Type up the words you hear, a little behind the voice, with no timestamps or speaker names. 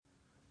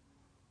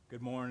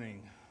Good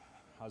morning.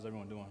 How's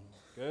everyone doing?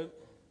 Good?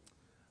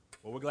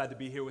 Well, we're glad to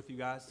be here with you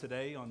guys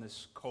today on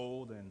this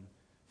cold and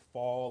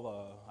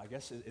fall, I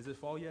guess, is it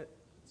fall yet?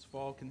 It's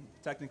fall,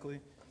 technically.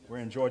 We're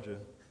in Georgia.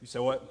 You say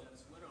what?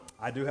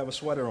 I do have a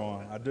sweater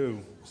on. I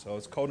do. So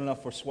it's cold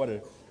enough for sweater,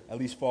 at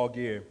least fall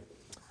gear.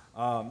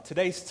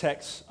 Today's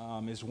text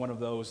is one of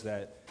those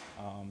that,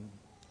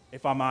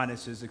 if I'm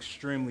honest, is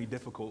extremely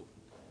difficult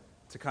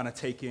to kind of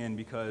take in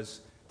because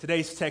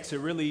today's text, it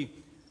really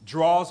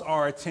draws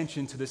our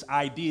attention to this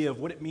idea of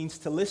what it means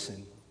to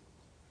listen,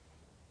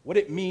 what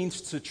it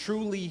means to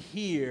truly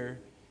hear,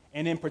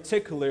 and in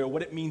particular,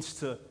 what it means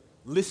to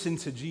listen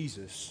to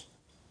Jesus.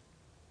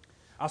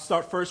 I'll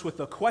start first with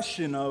a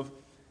question of,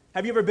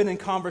 have you ever been in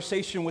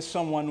conversation with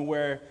someone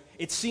where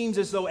it seems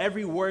as though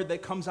every word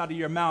that comes out of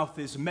your mouth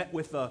is met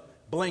with a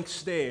blank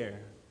stare,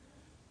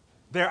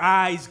 their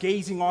eyes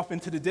gazing off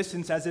into the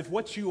distance as if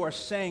what you are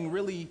saying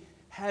really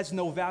has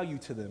no value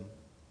to them?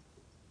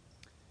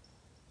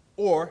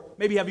 Or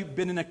maybe have you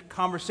been in a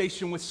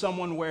conversation with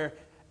someone where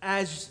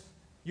as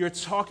you're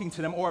talking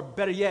to them, or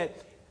better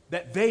yet,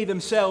 that they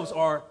themselves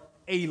are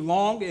a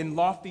long and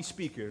lofty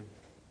speaker,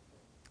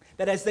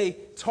 that as they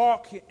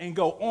talk and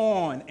go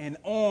on and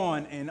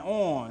on and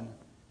on,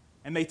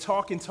 and they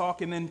talk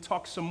and then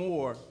talk some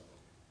more,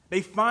 they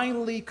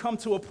finally come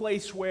to a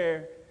place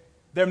where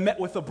they're met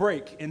with a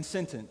break in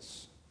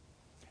sentence.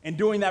 And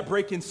during that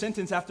break in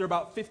sentence, after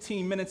about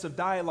 15 minutes of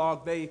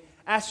dialogue, they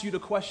ask you the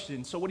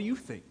question, so what do you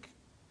think?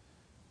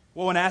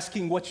 Well, in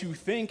asking what you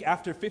think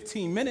after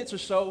 15 minutes or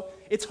so,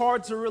 it's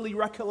hard to really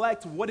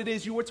recollect what it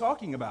is you were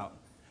talking about.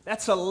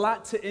 That's a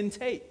lot to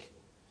intake.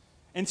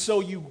 And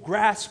so you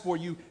grasp or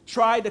you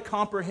try to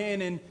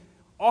comprehend, and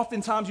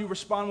oftentimes you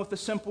respond with a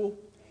simple,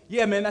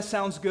 yeah, man, that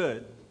sounds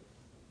good.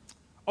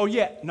 Oh,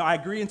 yeah, no, I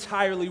agree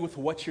entirely with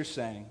what you're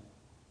saying,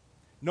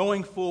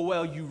 knowing full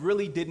well you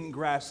really didn't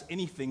grasp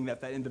anything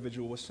that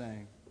individual was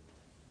saying.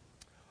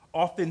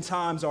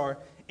 Oftentimes our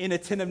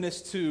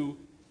inattentiveness to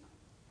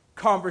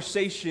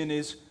conversation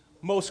is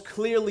most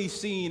clearly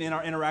seen in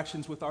our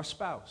interactions with our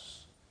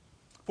spouse.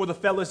 For the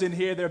fellas in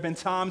here, there have been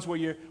times where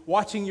you're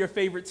watching your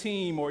favorite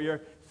team or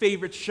your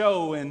favorite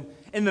show, and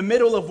in the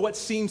middle of what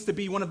seems to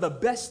be one of the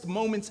best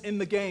moments in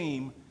the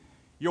game,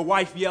 your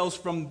wife yells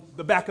from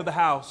the back of the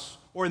house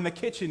or in the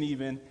kitchen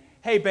even,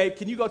 hey babe,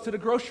 can you go to the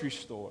grocery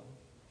store?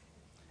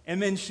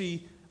 And then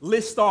she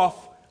lists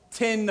off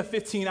 10 to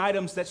 15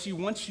 items that she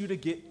wants you to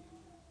get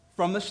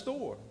from the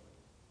store.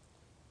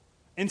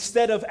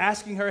 Instead of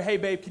asking her, hey,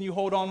 babe, can you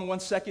hold on 1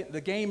 second? The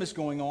game is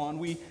going on.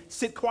 We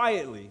sit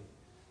quietly,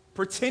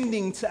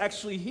 pretending to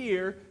actually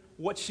hear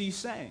what she's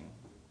saying.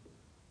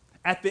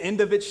 At the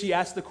end of it, she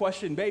asks the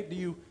question, babe, do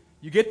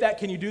you get that?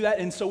 Can you do that?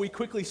 And so we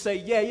quickly say,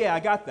 yeah, I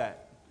got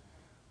that.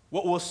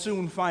 What we'll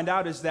soon find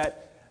out is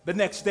that the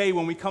next day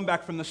when we come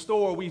back from the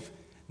store, we've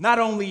not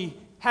only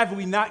have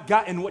we not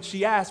gotten what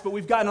she asked, but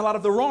we've gotten a lot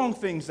of the wrong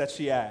things that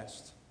she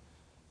asked.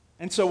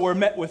 And so we're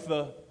met with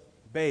the,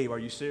 babe, are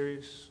you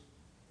serious?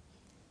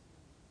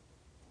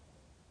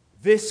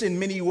 This, in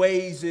many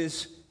ways,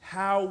 is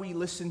how we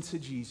listen to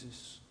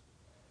Jesus.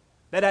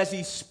 That as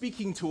he's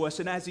speaking to us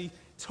and as he's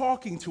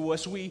talking to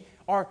us, we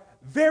are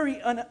very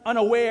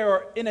unaware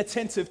or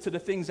inattentive to the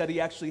things that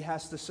he actually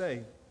has to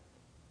say.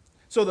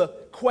 So the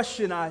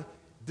question I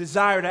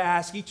desire to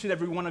ask each and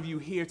every one of you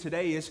here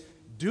today is,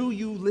 do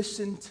you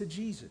listen to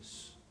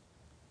Jesus?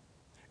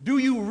 Do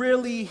you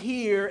really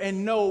hear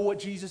and know what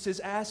Jesus is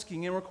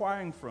asking and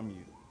requiring from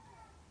you?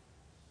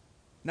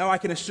 Now I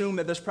can assume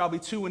that there's probably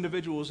two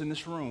individuals in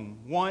this room.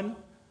 One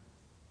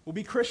will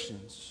be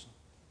Christians.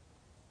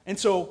 And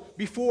so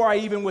before I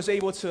even was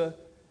able to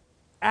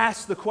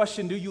ask the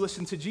question, do you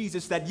listen to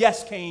Jesus, that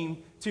yes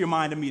came to your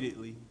mind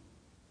immediately.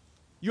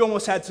 You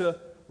almost had to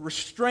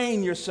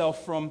restrain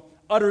yourself from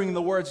uttering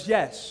the words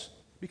yes,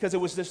 because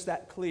it was just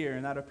that clear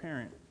and that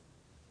apparent.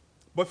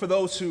 But for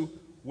those who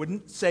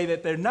wouldn't say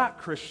that they're not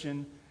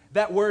Christian,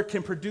 that word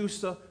can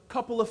produce a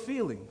couple of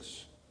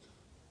feelings.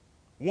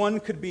 One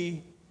could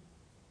be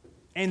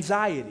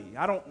anxiety.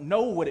 I don't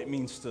know what it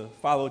means to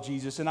follow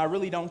Jesus, and I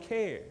really don't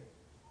care.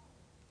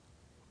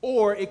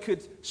 Or it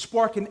could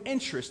spark an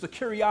interest, a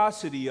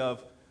curiosity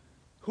of,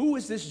 who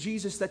is this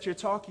Jesus that you're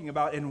talking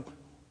about, and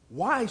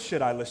why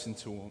should I listen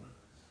to him?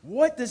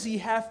 What does he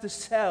have to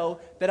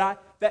tell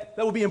that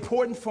will be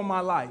important for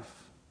my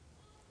life?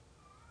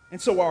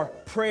 And so our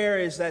prayer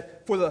is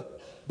that for the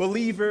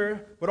believer,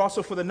 but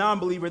also for the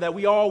non-believer, that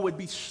we all would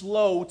be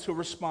slow to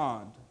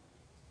respond.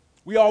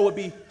 We all would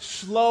be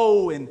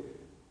slow and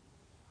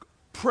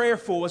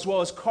prayerful as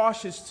well as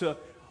cautious to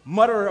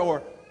mutter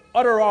or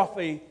utter off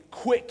a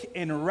quick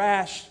and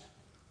rash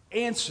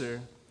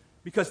answer,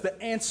 because the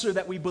answer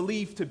that we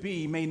believe to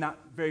be may not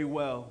very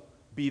well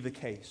be the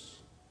case.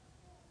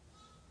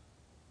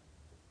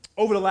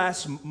 Over the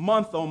last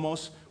month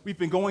almost, we've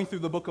been going through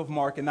the book of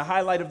Mark, and the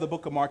highlight of the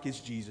book of Mark is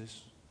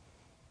Jesus.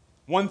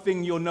 One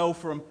thing you'll know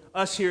from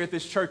us here at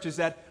this church is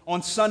that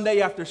on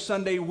Sunday after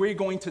Sunday, we're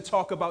going to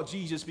talk about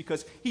Jesus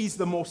because he's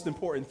the most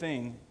important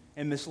thing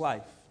in this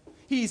life.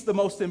 He's the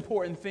most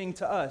important thing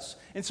to us.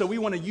 And so we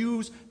want to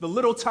use the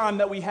little time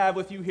that we have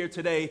with you here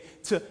today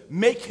to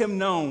make him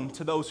known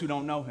to those who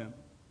don't know him.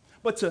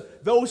 But to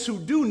those who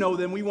do know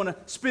them, we want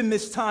to spend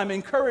this time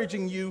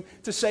encouraging you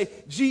to say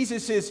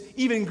Jesus is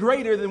even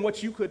greater than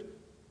what you could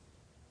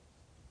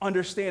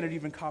understand or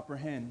even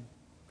comprehend.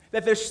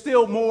 That there's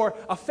still more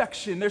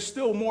affection, there's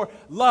still more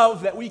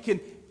love that we can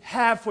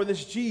have for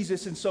this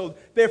Jesus. And so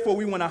therefore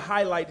we want to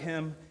highlight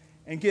him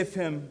and give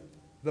him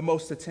the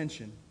most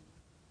attention.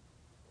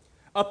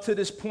 Up to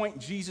this point,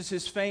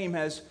 Jesus' fame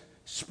has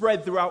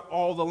spread throughout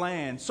all the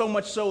land, so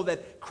much so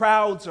that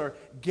crowds are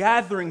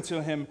gathering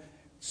to him,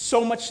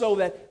 so much so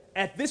that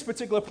at this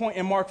particular point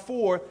in Mark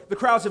 4, the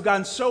crowds have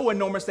gotten so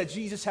enormous that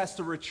Jesus has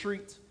to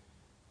retreat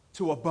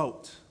to a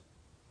boat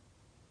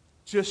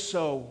just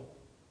so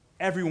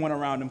everyone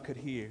around him could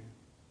hear.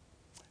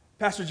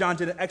 Pastor John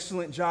did an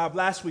excellent job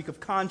last week of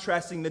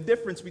contrasting the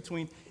difference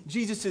between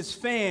Jesus'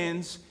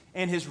 fans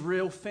and his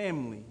real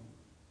family.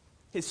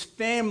 His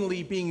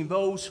family being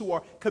those who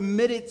are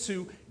committed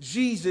to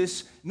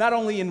Jesus, not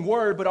only in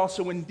word, but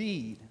also in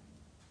deed.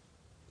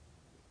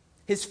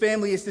 His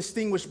family is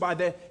distinguished by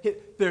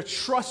their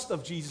trust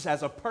of Jesus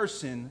as a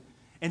person,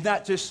 and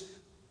not just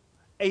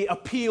an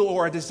appeal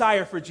or a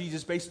desire for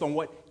Jesus based on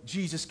what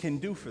Jesus can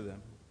do for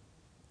them.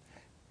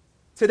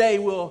 Today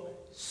we'll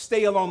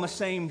stay along the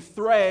same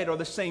thread or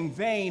the same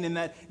vein in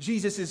that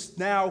Jesus is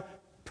now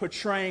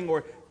portraying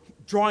or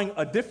drawing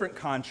a different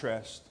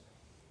contrast.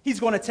 He's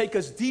going to take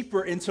us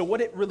deeper into what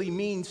it really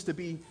means to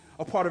be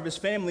a part of his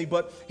family,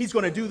 but he's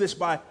going to do this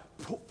by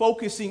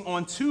focusing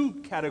on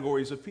two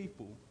categories of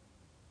people: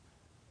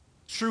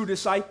 true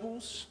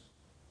disciples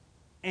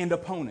and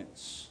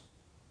opponents.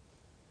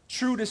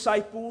 True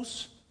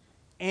disciples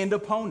and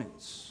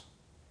opponents.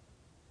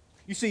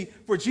 You see,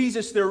 for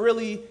Jesus, there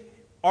really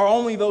are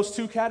only those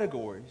two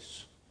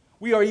categories.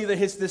 We are either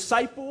his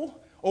disciple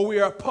or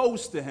we are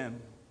opposed to him.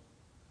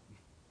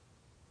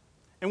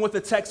 And what the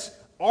text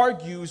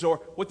argues, or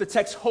what the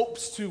text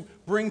hopes to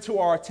bring to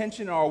our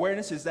attention and our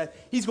awareness, is that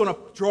he's going to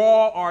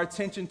draw our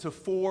attention to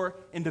four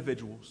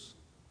individuals.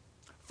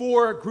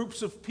 Four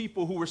groups of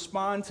people who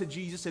respond to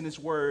Jesus and his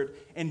word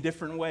in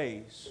different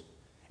ways.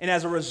 And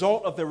as a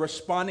result of their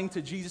responding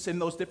to Jesus in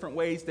those different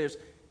ways, there's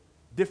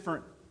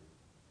different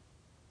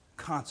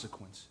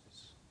consequences.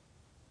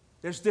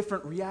 There's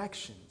different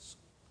reactions.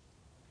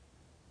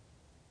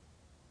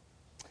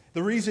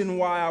 The reason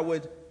why I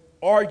would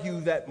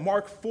argue that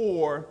Mark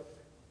 4,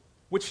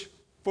 which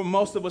for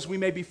most of us we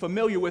may be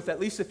familiar with, at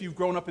least if you've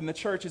grown up in the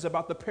church, is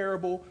about the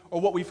parable, or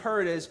what we've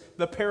heard is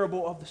the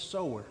parable of the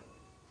sower.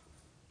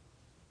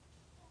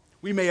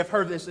 We may have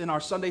heard this in our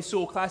Sunday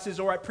school classes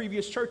or at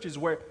previous churches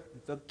where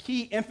the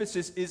key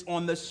emphasis is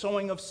on the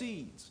sowing of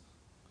seeds.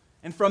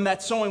 And from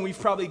that sowing, we've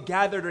probably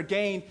gathered or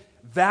gained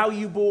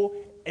valuable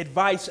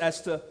advice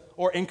as to,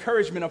 or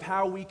encouragement of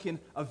how we can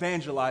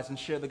evangelize and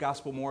share the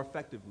gospel more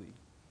effectively.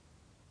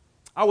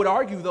 I would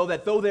argue, though,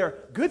 that though there are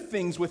good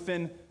things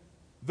within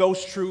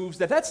those truths,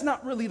 that's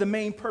not really the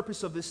main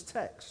purpose of this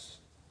text.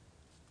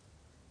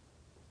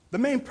 The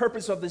main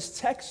purpose of this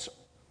text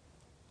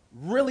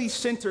really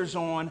centers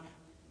on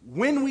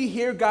when we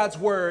hear God's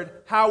word,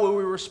 how will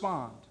we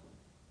respond?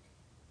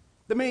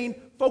 The main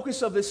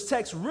focus of this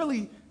text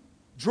really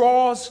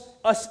draws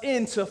us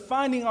into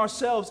finding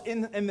ourselves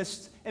in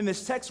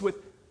this text with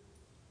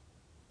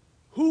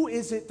who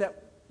is it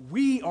that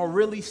we are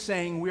really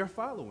saying we are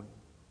following?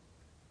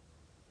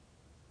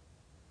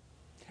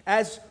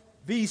 As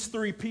these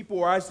three people,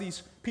 or as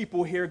these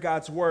people hear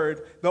God's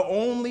word, the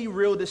only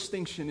real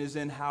distinction is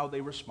in how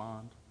they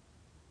respond.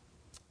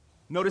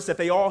 Notice that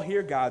they all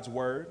hear God's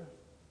word.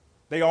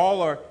 They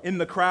all are in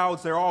the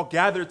crowds. They're all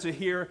gathered to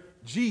hear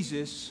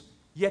Jesus,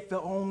 yet the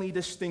only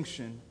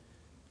distinction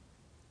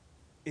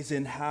is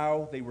in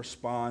how they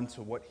respond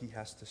to what he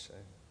has to say.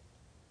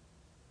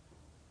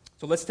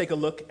 So let's take a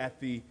look at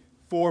the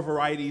four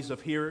varieties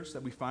of hearers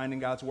that we find in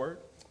God's word.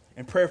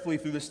 And prayerfully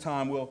through this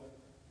time, we'll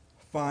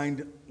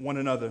find one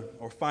another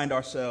or find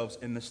ourselves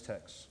in this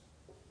text.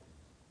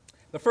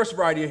 The first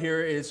variety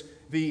here is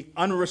the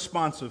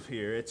unresponsive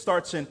hearer. It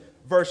starts in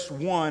verse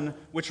 1,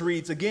 which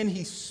reads, "Again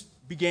he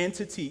began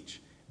to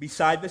teach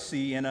beside the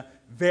sea, and a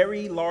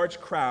very large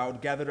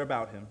crowd gathered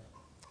about him,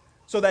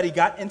 so that he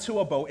got into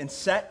a boat and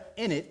sat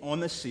in it on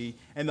the sea,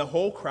 and the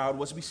whole crowd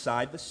was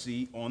beside the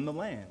sea on the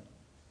land.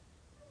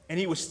 And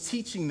he was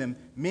teaching them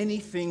many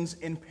things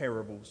in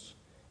parables.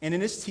 And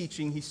in his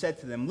teaching he said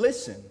to them,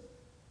 'Listen,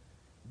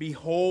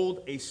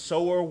 behold, a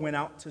sower went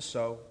out to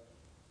sow.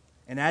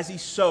 And as he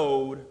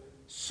sowed,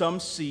 some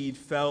seed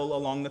fell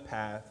along the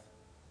path,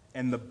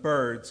 and the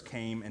birds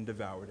came and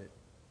devoured it.'"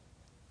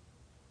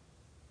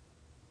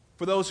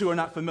 For those who are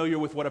not familiar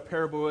with what a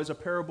parable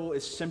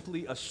is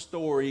simply a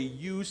story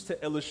used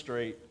to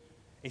illustrate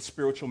a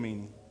spiritual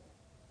meaning.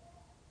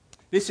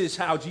 This is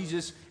how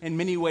Jesus, in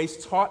many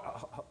ways,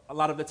 taught a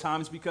lot of the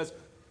times, because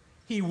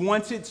he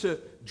wanted to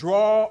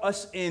draw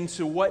us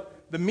into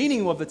what the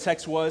meaning of the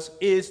text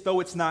is,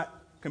 though it's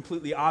not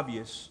completely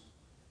obvious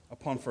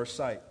upon first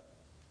sight.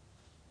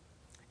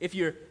 If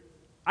you're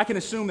I can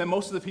assume that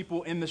most of the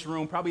people in this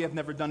room probably have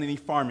never done any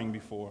farming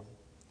before.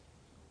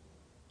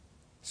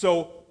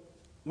 So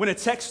when a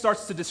text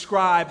starts to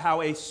describe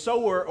how a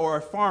sower or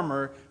a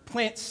farmer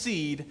plants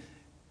seed,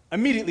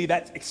 immediately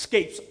that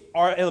escapes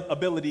our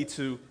ability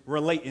to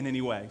relate in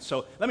any way.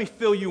 So let me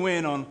fill you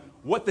in on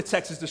what the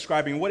text is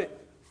describing,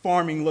 what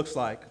farming looks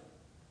like.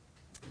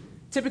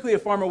 Typically, a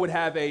farmer would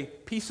have a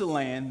piece of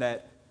land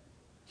that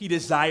he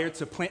desired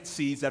to plant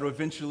seeds that would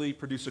eventually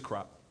produce a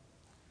crop.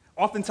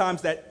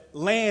 Oftentimes, that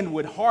land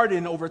would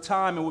harden over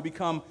time and would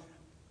become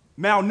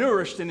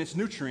malnourished in its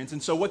nutrients.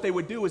 And so what they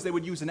would do is they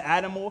would use an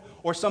animal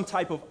or some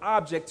type of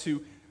object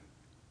to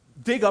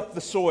dig up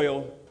the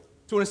soil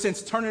to, in a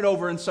sense, turn it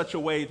over in such a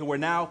way to where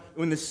now,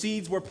 when the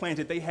seeds were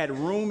planted, they had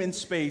room and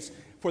space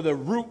for the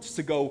roots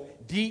to go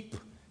deep,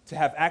 to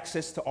have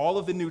access to all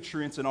of the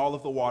nutrients and all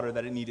of the water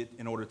that it needed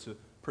in order to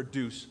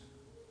produce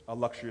a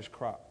luxurious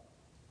crop.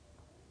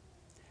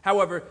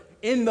 However,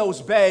 in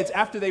those beds,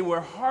 after they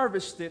were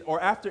harvested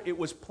or after it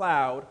was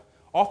plowed,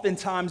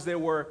 oftentimes there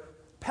were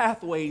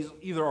pathways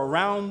either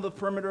around the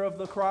perimeter of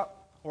the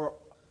crop or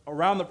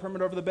around the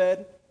perimeter of the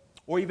bed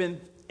or even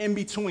in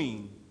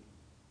between.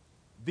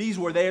 These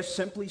were there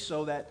simply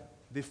so that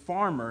the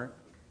farmer,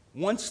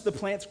 once the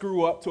plants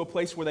grew up to a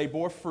place where they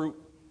bore fruit,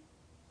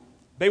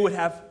 they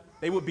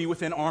would be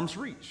within arm's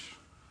reach.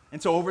 And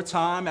so over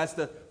time, as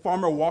the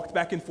farmer walked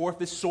back and forth,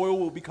 this soil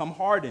will become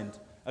hardened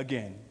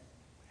again.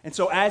 And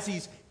so as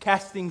he's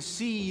casting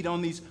seed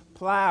on these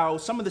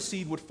plows, some of the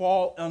seed would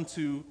fall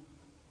onto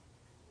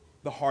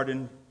the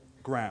hardened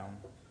ground.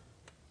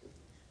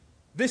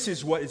 This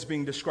is what is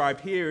being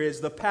described here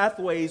is the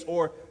pathways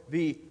or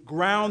the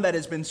ground that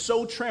has been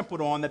so trampled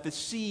on that the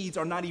seeds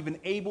are not even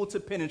able to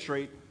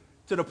penetrate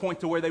to the point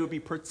to where they would be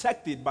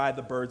protected by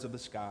the birds of the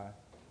sky.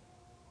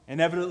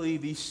 Inevitably,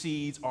 these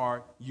seeds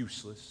are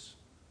useless.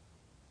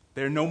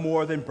 They're no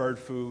more than bird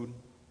food,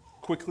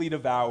 quickly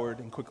devoured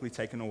and quickly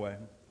taken away.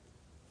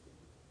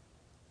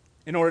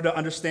 In order to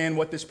understand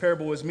what this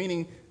parable is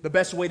meaning, the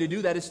best way to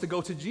do that is to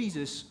go to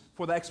Jesus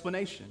for the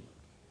explanation.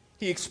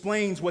 He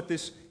explains what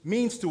this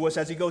means to us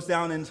as he goes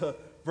down into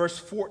verse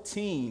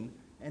 14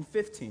 and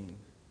 15.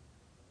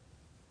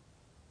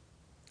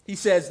 He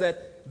says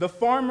that the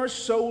farmer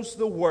sows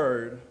the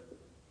word.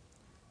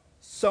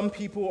 Some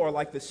people are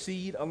like the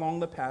seed along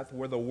the path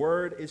where the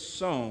word is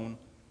sown.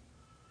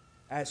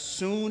 As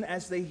soon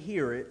as they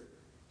hear it,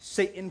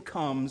 Satan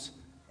comes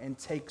and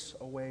takes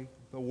away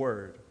the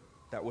word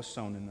that was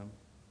sown in them.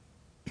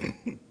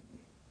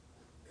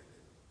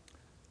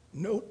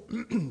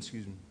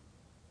 Excuse me.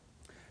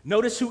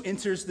 Notice who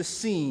enters the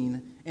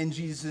scene in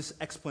Jesus'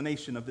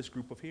 explanation of this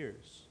group of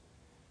hearers.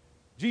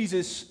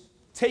 Jesus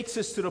takes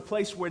us to the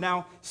place where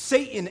now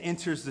Satan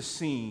enters the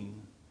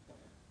scene.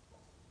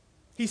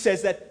 He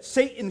says that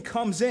Satan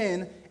comes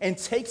in and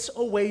takes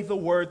away the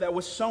word that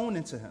was sown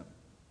into him.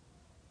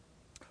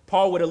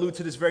 Paul would allude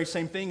to this very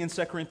same thing in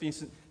 2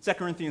 Corinthians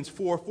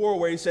 4:4,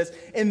 where he says,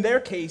 in their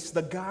case,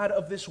 the God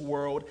of this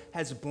world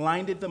has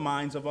blinded the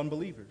minds of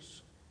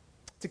unbelievers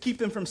to keep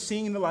them from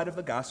seeing the light of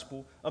the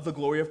gospel of the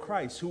glory of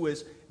Christ, who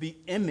is the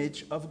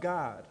image of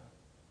God.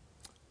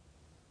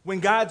 When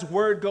God's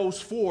word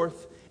goes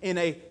forth in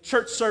a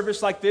church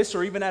service like this,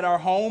 or even at our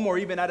home, or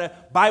even at a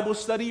Bible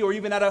study, or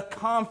even at a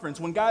conference,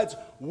 when God's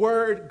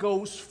word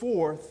goes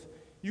forth,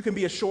 you can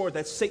be assured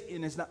that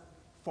Satan is not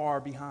far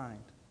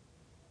behind.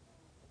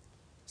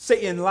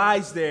 Satan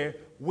lies there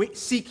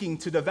seeking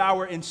to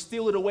devour and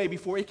steal it away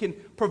before it can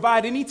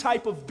provide any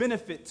type of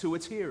benefit to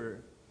its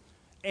hearer.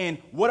 And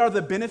what are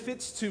the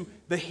benefits to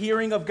the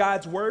hearing of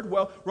God's word?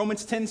 Well,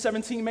 Romans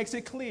 10:17 makes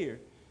it clear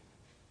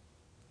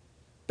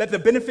that the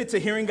benefit to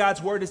hearing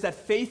God's word is that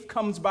faith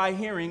comes by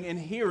hearing and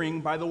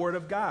hearing by the word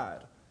of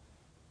God.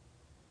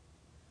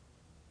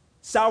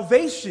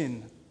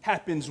 Salvation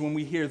happens when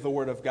we hear the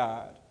word of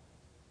God.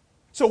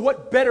 So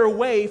what better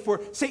way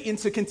for Satan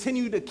to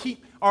continue to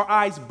keep our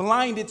eyes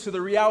blinded to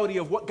the reality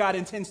of what God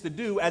intends to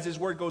do as his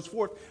word goes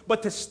forth,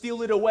 but to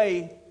steal it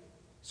away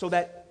so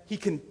that he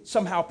can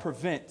somehow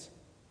prevent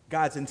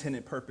God's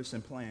intended purpose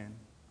and plan?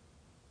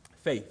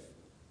 Faith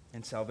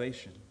and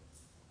salvation.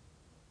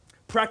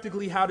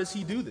 Practically, how does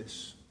he do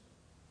this?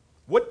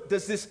 What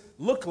does this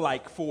look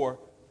like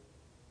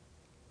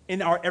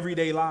in our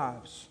everyday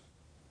lives?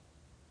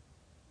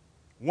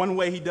 One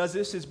way he does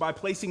this is by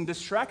placing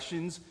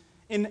distractions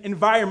in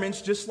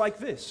environments just like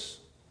this.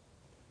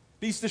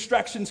 These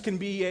distractions can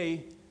be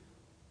a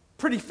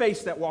pretty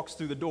face that walks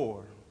through the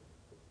door.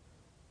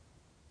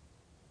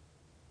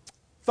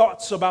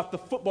 Thoughts about the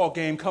football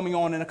game coming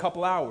on in a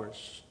couple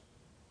hours.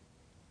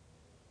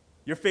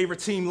 Your favorite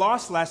team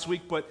lost last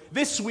week, but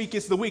this week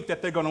is the week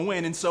that they're going to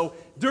win. And so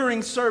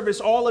during service,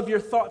 all of your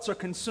thoughts are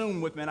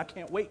consumed with, man, I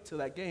can't wait till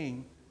that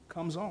game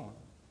comes on.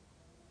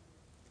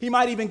 He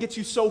might even get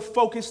you so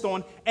focused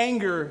on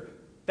anger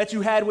that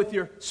you had with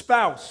your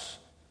spouse,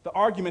 the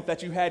argument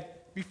that you had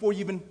before you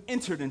even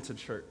entered into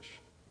church.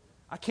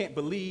 I can't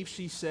believe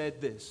she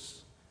said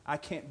this. I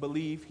can't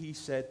believe he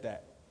said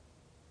that.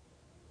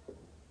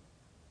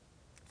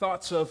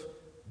 Thoughts of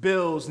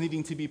bills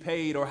needing to be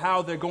paid or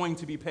how they're going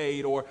to be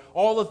paid or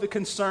all of the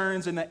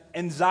concerns and the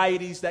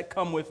anxieties that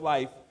come with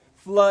life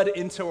flood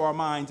into our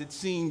minds, it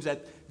seems,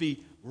 at the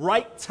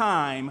right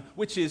time,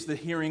 which is the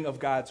hearing of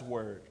God's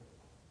word.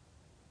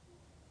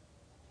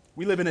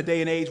 We live in a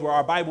day and age where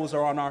our Bibles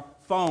are on our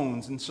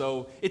phones, and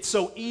so it's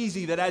so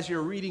easy that as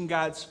you're reading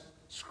God's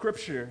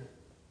scripture,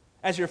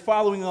 as you're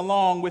following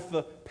along with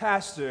the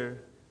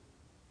pastor,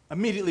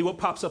 immediately what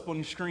pops up on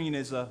your screen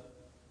is a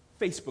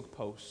Facebook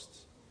post,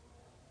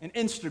 an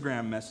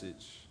Instagram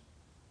message.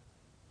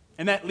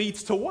 And that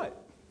leads to what?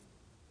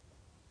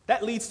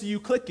 That leads to you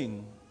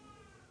clicking,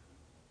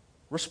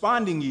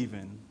 responding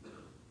even,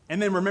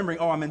 and then remembering,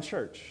 oh, I'm in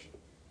church.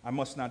 I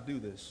must not do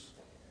this.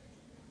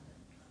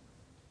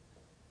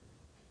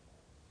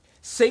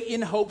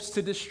 Satan hopes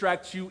to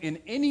distract you in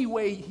any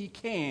way he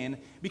can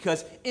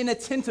because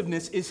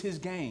inattentiveness is his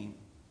game.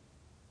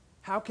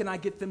 How can I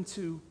get them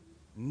to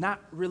not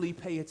really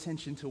pay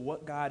attention to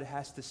what God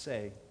has to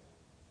say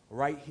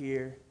right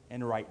here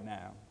and right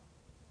now?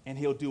 And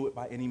he'll do it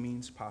by any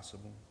means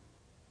possible.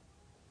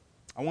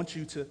 I want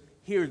you to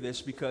hear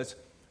this because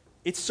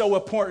it's so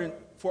important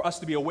for us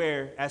to be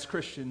aware as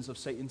Christians of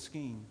Satan's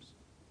schemes.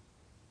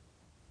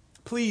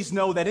 Please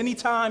know that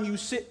anytime you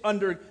sit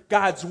under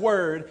God's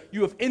word,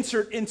 you have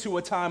entered into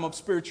a time of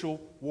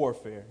spiritual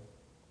warfare.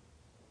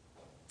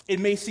 It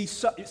may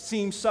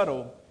seem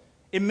subtle.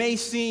 It may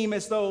seem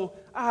as though,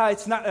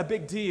 it's not a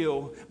big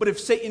deal. But if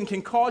Satan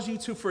can cause you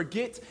to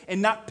forget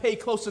and not pay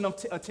close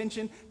enough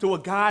attention to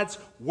what God's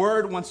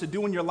word wants to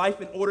do in your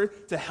life in order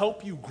to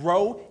help you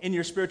grow in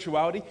your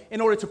spirituality, in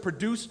order to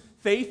produce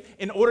faith,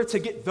 in order to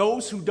get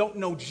those who don't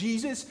know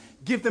Jesus,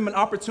 give them an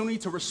opportunity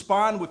to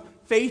respond with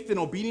faith and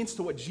obedience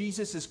to what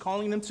Jesus is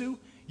calling them to,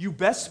 you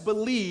best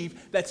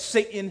believe that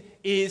Satan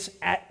is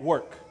at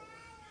work.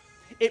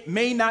 It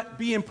may not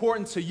be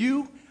important to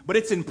you, but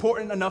it's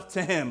important enough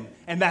to him,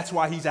 and that's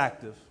why he's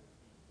active.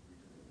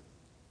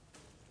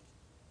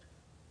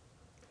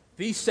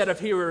 These set of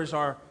hearers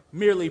are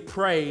merely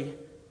prey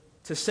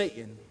to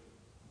Satan,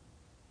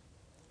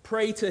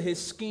 prey to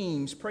his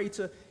schemes, prey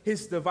to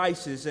his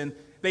devices, and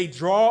they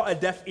draw a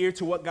deaf ear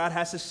to what God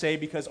has to say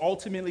because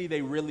ultimately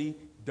they really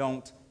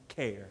don't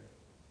care.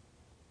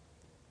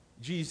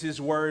 Jesus'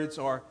 words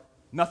are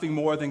nothing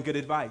more than good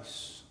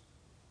advice.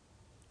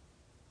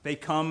 They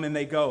come and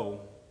they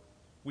go.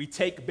 We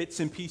take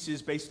bits and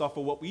pieces based off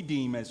of what we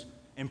deem as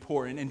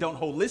important and don't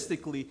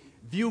holistically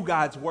view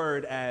God's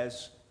word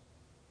as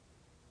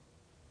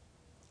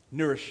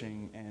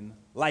nourishing and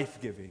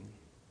life-giving.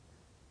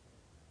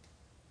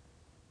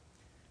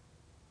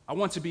 I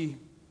want to be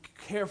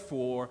careful,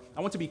 or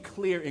I want to be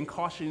clear in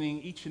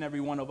cautioning each and every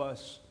one of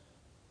us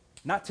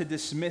not to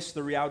dismiss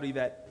the reality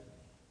that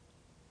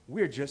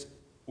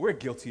we're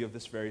guilty of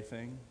this very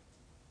thing.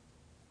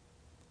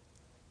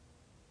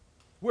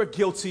 We're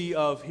guilty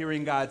of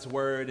hearing God's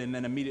word and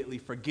then immediately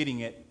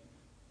forgetting it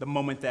the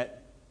moment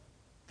that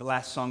the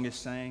last song is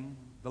sang,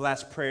 the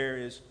last prayer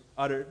is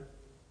uttered.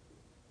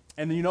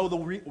 And you know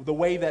the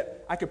way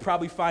that I could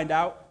probably find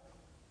out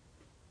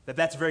that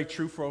that's very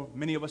true for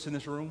many of us in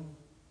this room?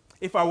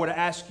 If I were to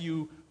ask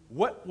you,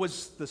 what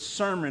was the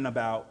sermon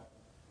about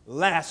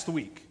last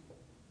week?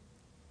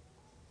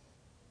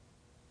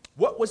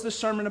 What was the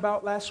sermon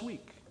about last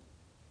week?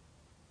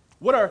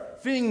 What are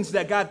things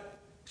that God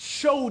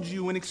showed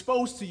you and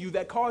exposed to you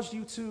that caused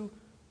you to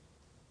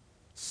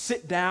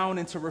sit down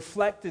and to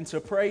reflect and to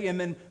pray and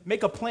then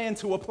make a plan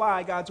to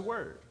apply God's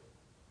word?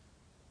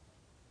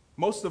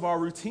 Most of our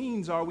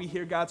routines are we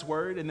hear God's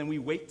word and then we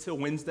wait till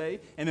Wednesday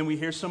and then we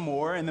hear some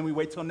more and then we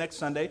wait till next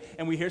Sunday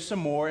and we hear some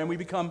more and we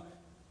become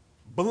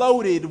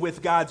bloated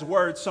with God's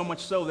word so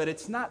much so that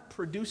it's not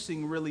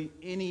producing really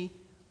any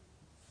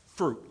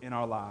fruit in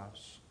our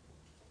lives.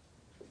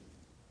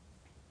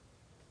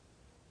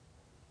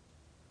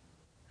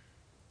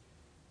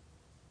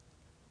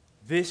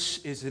 This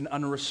is an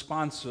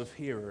unresponsive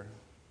hearer.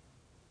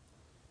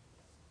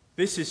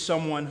 This is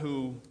someone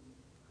who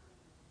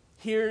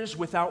hears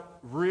without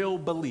real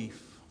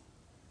belief.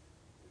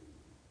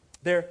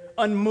 They're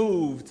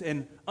unmoved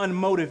and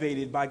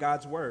unmotivated by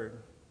God's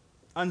word,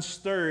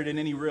 unstirred in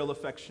any real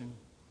affection.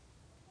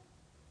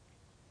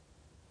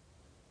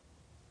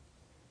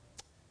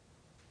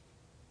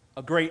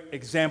 A great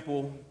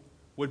example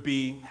would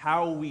be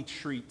how we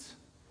treat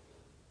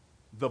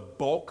the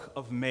bulk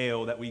of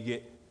mail that we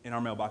get in our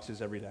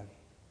mailboxes every day.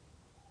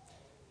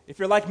 If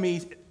you're like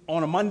me,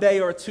 on a Monday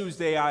or a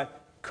Tuesday, I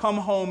come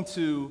home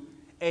to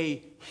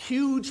a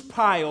huge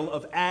pile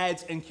of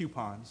ads and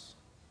coupons.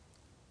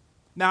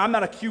 Now, I'm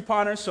not a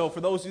couponer, so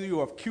for those of you who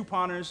are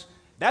couponers,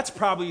 that's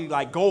probably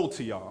like gold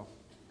to y'all.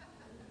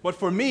 But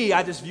for me,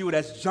 I just view it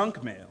as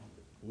junk mail.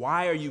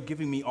 Why are you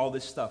giving me all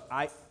this stuff?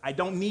 I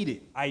don't need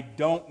it. I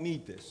don't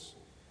need this.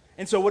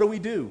 And so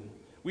what do?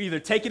 We either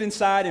take it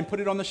inside and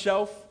put it on the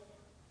shelf,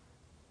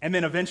 and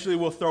then eventually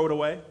we'll throw it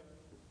away.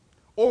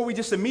 Or we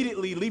just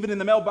immediately leave it in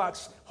the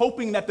mailbox,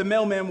 hoping that the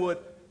mailman would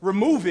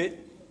remove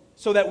it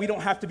so that we don't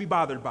have to be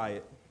bothered by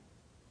it.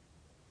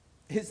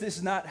 Is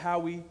this not how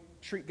we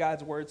treat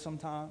God's word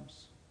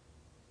sometimes?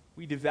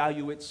 we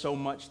devalue it so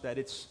much that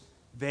it's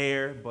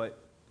there, but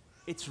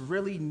it's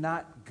really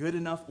not good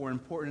enough or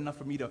important enough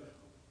for me to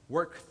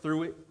work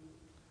through it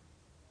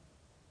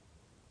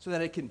so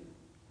that it can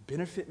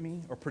benefit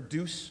me or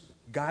produce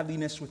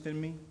godliness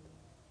within me.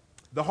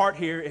 The heart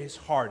here is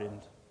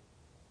hardened.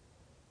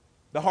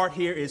 The heart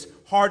here is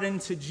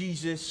hardened to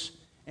Jesus,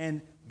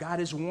 and God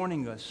is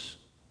warning us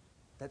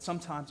that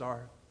sometimes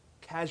our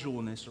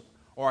casualness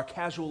or our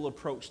casual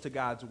approach to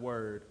God's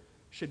word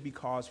should be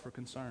cause for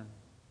concern.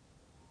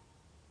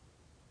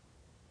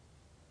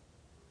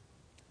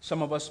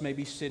 Some of us may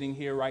be sitting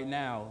here right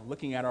now,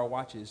 looking at our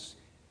watches,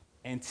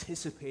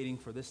 anticipating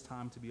for this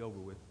time to be over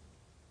with.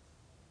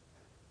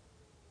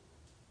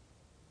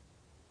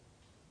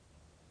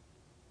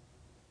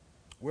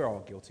 We're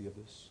all guilty of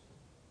this.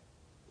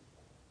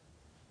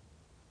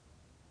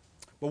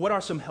 But what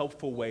are some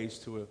helpful ways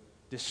to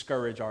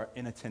discourage our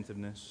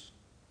inattentiveness?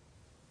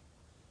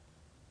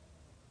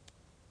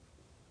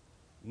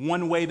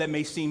 One way that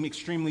may seem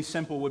extremely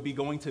simple would be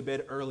going to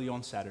bed early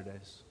on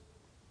Saturdays.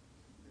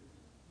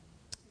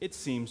 It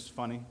seems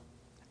funny.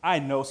 I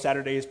know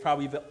Saturday is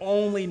probably the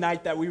only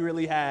night that we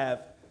really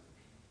have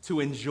to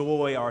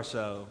enjoy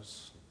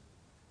ourselves.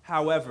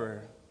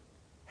 However,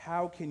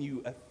 how can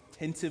you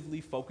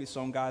attentively focus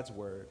on God's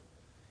word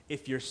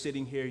if you're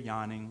sitting here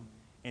yawning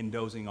and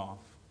dozing off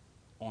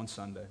on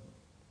Sunday?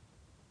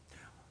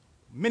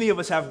 Many of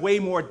us have way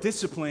more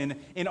discipline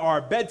in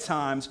our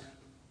bedtimes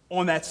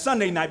on that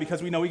Sunday night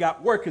because we know we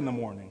got work in the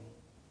morning.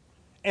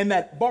 And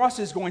that boss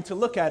is going to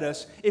look at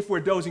us if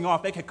we're dozing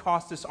off. They could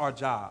cost us our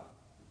job.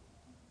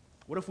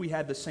 What if we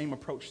had the same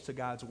approach to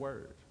God's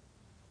word?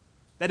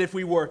 That if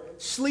we were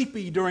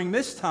sleepy during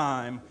this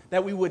time,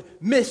 that we would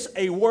miss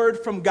a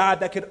word from God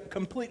that could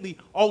completely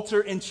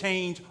alter and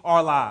change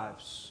our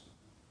lives.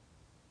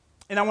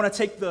 And I want to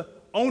take the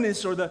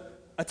onus or the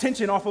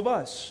attention off of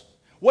us.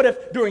 What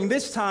if during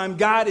this time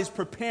God is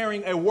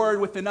preparing a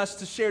word within us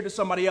to share to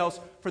somebody else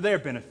for their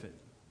benefit?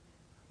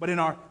 But in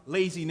our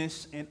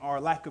laziness and our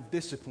lack of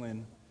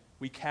discipline,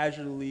 we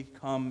casually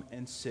come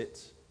and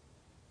sit.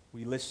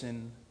 We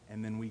listen,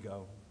 and then we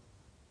go.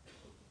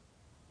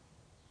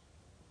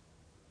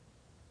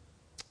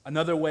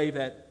 Another way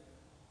that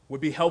would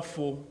be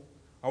helpful,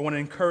 I want to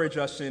encourage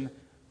us in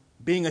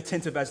being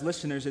attentive as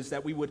listeners, is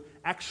that we would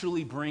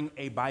actually bring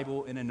a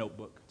Bible and a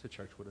notebook to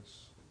church with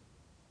us.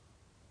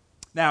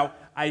 Now,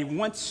 I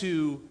want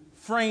to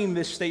frame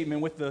this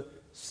statement with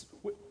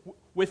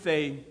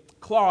a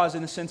clause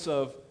in the sense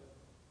of,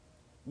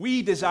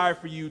 we desire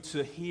for you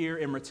to hear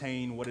and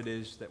retain what it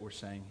is that we're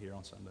saying here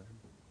on Sunday.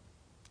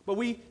 But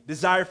we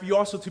desire for you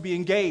also to be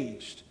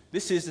engaged.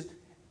 This is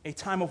a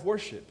time of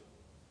worship.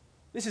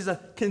 This is a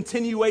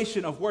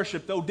continuation of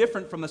worship. Though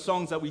different from the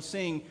songs that we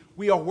sing,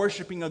 we are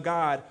worshiping a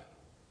God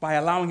by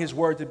allowing his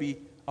word to be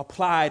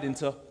applied and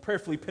to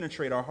prayerfully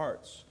penetrate our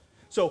hearts.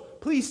 So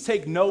please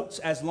take notes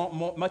as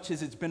much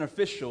as it's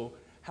beneficial.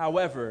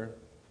 However,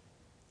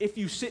 if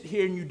you sit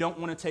here and you don't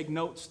want to take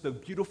notes, the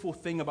beautiful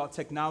thing about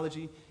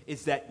technology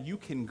is that you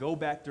can go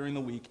back during the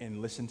week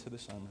and listen to the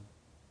sermon.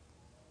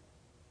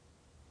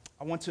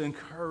 I want to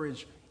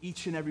encourage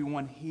each and every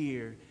one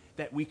here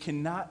that we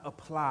cannot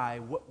apply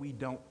what we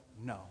don't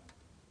know.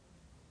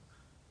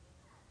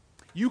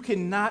 You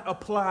cannot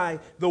apply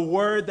the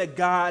word that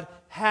God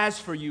has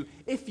for you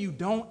if you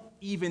don't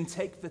even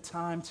take the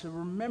time to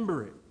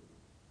remember it,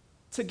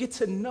 to get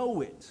to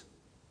know it.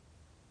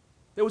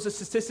 There was a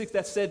statistic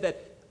that said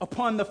that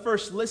upon the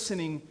first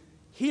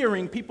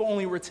hearing, people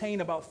only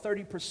retain about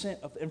 30%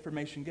 of the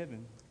information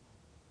given.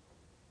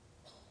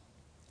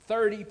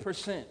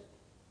 30%.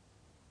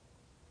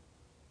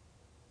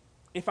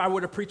 If I were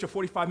to preach a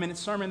 45-minute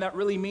sermon, that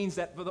really means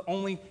that for the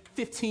only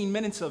 15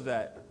 minutes of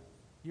that,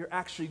 you're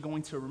actually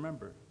going to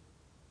remember.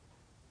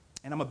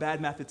 And I'm a bad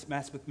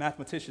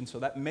mathematician, so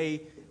that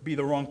may be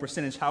the wrong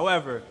percentage.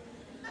 However,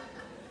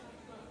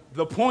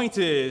 the point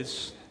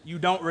is, you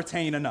don't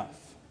retain enough.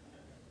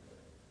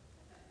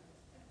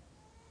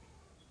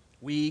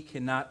 We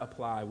cannot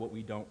apply what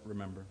we don't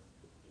remember.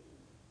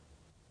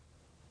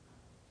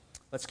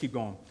 Let's keep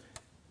going.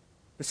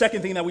 The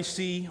second thing that we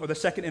see, or the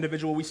second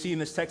individual we see in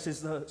this text,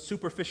 is the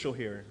superficial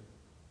hearer.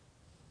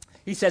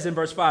 He says in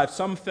verse 5,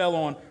 some fell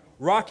on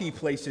rocky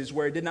places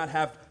where it did not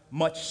have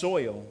much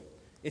soil.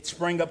 It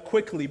sprang up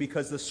quickly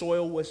because the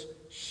soil was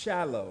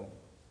shallow.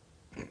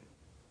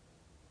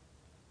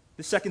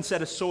 The second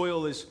set of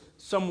soil is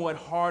somewhat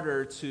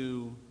harder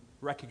to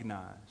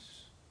recognize.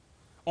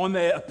 On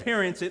the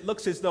appearance, it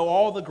looks as though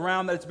all the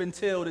ground that's been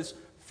tilled is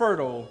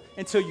fertile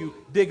until you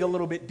dig a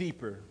little bit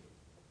deeper.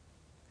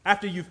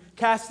 After you've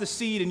cast the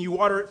seed and you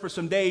water it for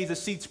some days, the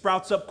seed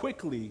sprouts up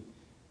quickly.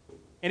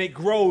 And it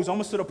grows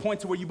almost to the point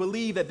to where you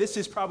believe that this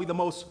is probably the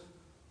most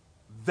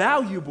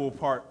valuable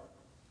part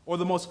or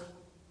the most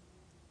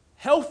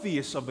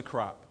healthiest of the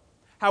crop.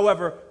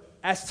 However,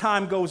 as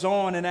time goes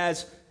on and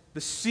as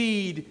the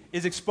seed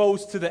is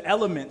exposed to the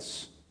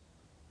elements,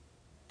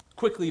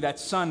 quickly that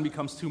sun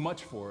becomes too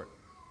much for it.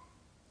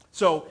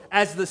 So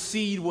as the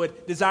seed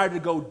would desire to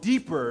go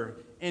deeper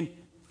and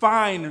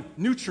find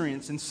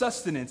nutrients and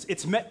sustenance,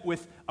 it's met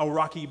with a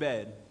rocky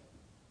bed.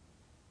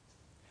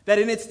 That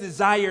in its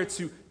desire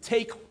to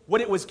take what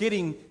it was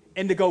getting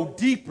and to go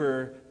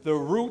deeper, the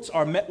roots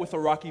are met with a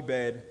rocky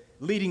bed,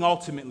 leading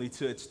ultimately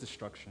to its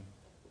destruction.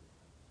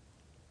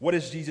 What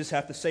does Jesus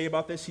have to say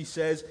about this? He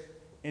says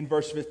in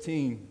verse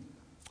 15,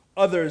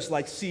 others,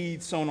 like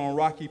seeds sown on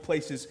rocky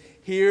places,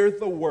 hear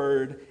the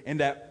word and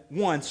at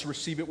once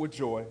receive it with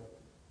joy.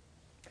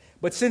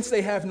 But since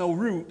they have no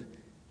root,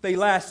 they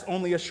last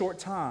only a short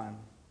time.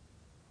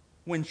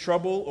 When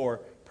trouble or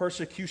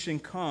persecution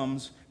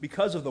comes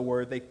because of the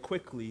word, they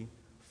quickly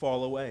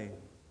fall away.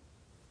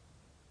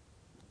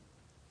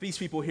 These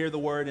people hear the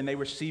word and they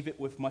receive it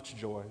with much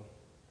joy.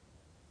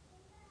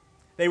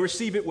 They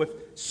receive it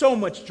with so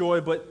much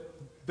joy, but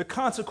the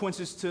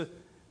consequences to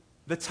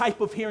the type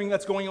of hearing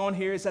that's going on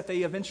here is that they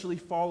eventually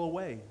fall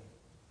away.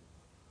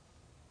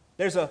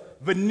 There's a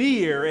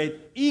veneer, an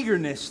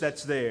eagerness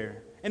that's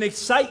there, an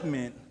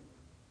excitement.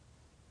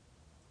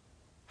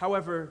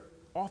 However,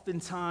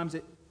 oftentimes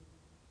it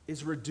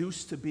is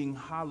reduced to being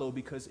hollow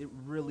because it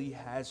really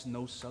has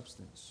no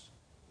substance.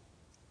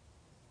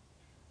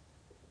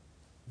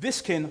 This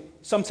can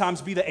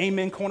sometimes be the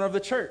amen corner of the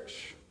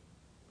church.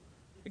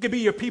 It could be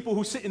your people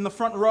who sit in the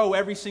front row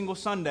every single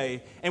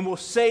Sunday and will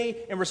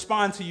say and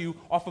respond to you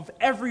off of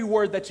every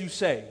word that you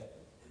say.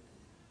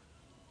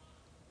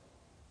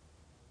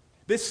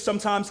 This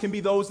sometimes can be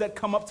those that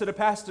come up to the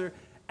pastor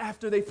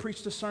after they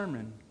preached a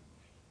sermon,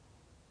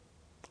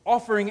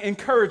 offering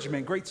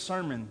encouragement. Great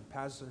sermon,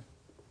 Pastor.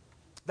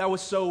 That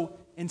was so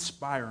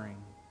inspiring.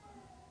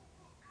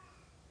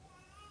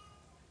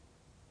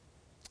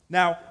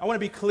 Now, I want to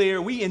be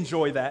clear, we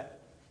enjoy that.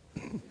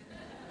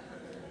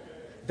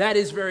 That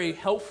is very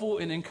helpful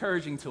and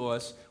encouraging to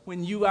us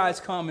when you guys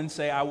come and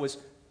say, I was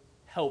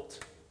helped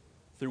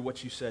through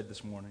what you said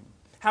this morning.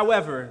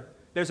 However,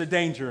 there's a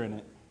danger in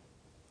it.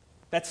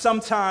 That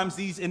sometimes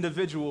these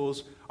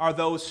individuals are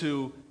those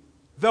who,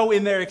 though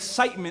in their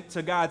excitement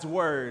to God's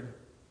word,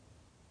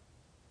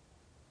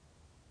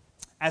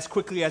 as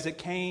quickly as it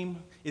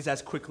came is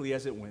as quickly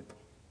as it went.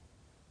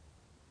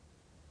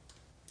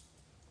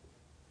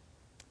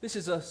 This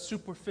is a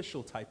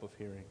superficial type of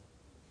hearing.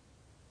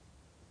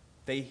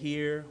 They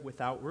hear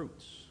without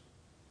roots.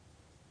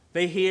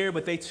 They hear,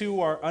 but they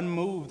too are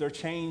unmoved or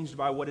changed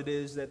by what it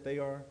is that they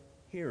are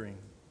hearing.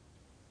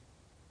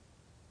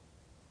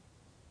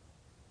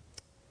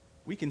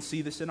 We can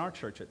see this in our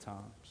church at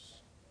times.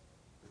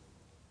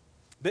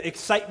 The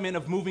excitement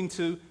of moving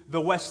to the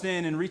West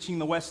End and reaching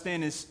the West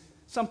End is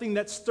something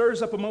that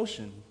stirs up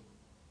emotion.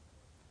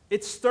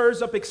 It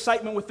stirs up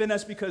excitement within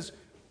us because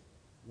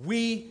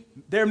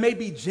there may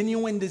be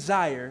genuine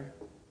desire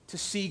to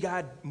see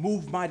God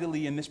move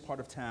mightily in this part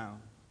of town.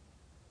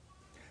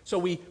 So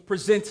we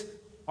present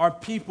our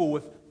people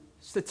with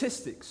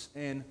statistics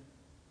and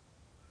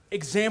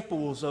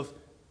examples of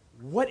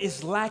what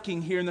is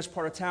lacking here in this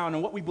part of town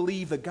and what we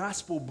believe the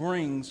gospel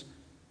brings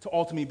to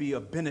ultimately be a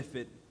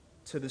benefit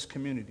to this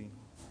community.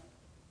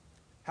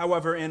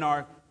 However, in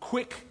our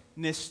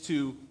quickness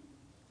to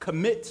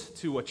commit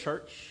to a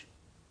church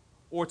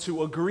or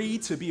to agree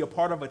to be a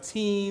part of a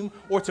team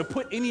or to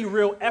put any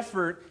real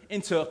effort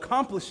into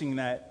accomplishing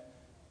that,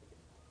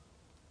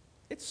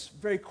 it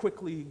very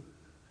quickly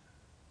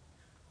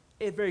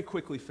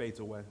fades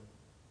away.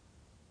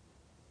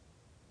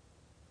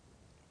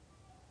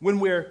 When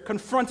we're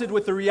confronted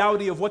with the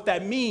reality of what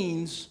that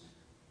means,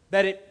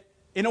 that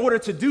in order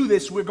to do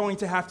this, we're going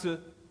to have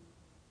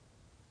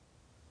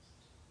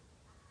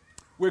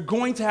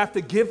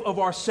to give of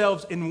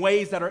ourselves in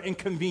ways that are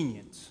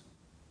inconvenient.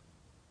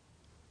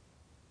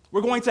 We're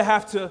going to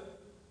have to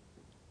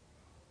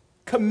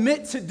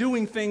commit to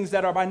doing things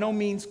that are by no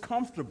means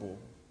comfortable.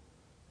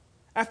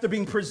 After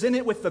being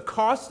presented with the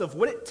cost of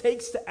what it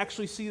takes to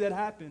actually see that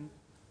happen,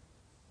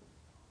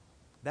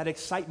 that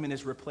excitement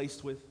is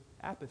replaced with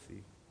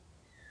apathy.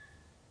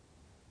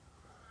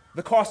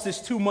 The cost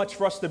is too much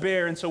for us to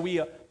bear, and so we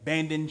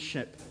abandon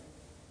ship.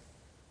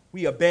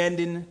 We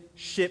abandon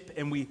ship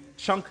and we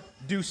chunk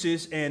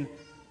deuces, and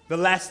the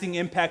lasting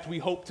impact we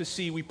hope to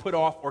see we put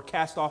off or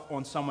cast off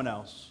on someone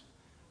else.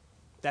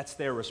 That's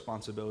their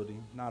responsibility,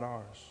 not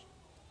ours.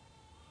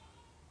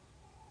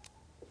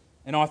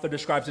 An author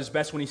describes this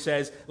best when he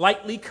says,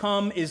 lightly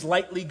come is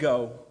lightly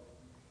go.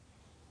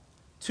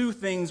 Two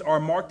things are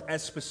marked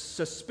as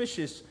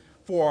suspicious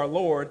for our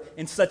Lord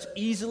in such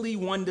easily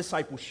won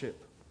discipleship.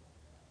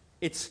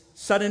 Its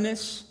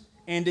suddenness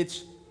and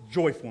its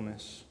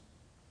joyfulness.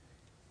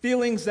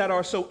 Feelings that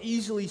are so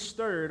easily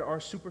stirred are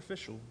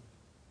superficial.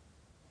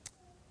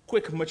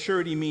 Quick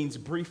maturity means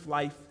brief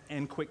life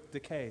and quick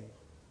decay.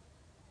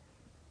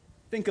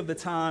 Think of the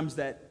times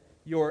that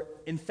your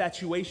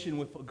infatuation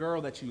with a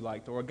girl that you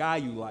liked or a guy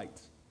you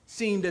liked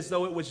seemed as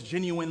though it was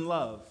genuine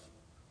love.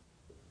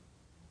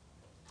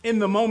 In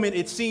the moment,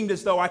 it seemed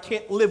as though I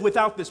can't live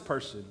without this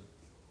person.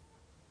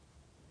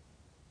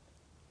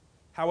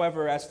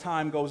 However, as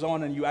time goes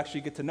on and you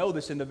actually get to know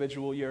this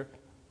individual, your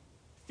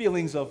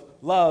feelings of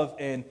love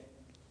and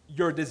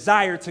your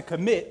desire to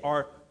commit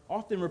are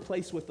often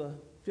replaced with a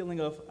feeling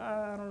of,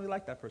 I don't really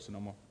like that person no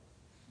more.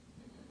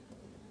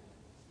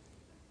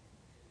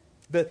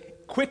 The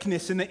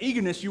quickness and the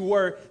eagerness you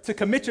were to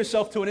commit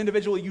yourself to an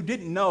individual you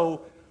didn't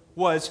know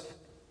was,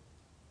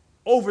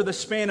 over the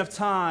span of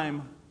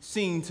time,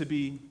 seemed to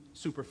be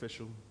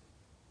superficial,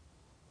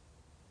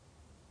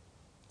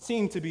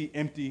 seemed to be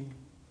empty,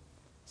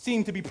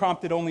 seemed to be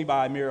prompted only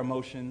by mere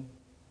emotion,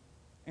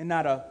 and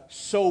not a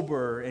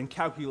sober and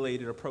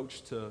calculated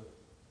approach to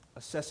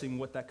assessing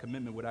what that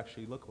commitment would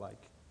actually look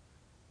like,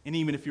 and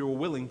even if you were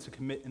willing to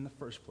commit in the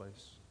first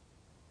place.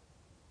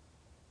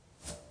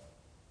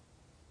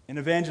 In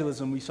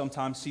evangelism, we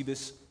sometimes see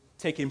this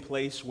taking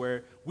place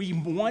where we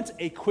want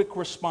a quick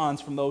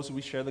response from those who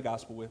we share the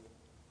gospel with.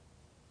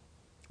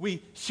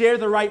 We share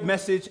the right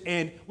message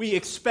and we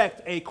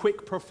expect a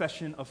quick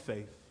profession of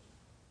faith.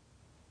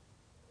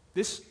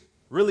 This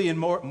really, in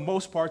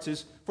most parts,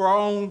 is for our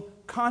own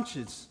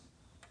conscience,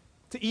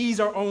 to ease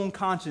our own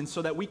conscience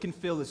so that we can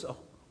feel as,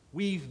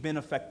 we've been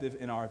effective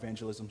in our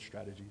evangelism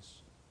strategies.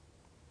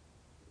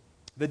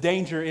 The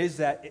danger is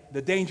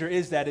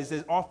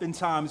that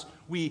oftentimes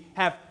we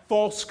have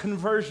false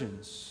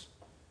conversions.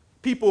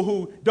 People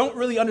who don't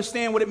really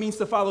understand what it means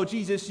to follow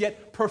Jesus,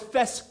 yet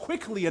profess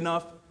quickly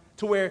enough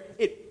to where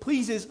it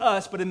pleases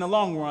us, but in the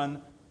long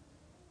run,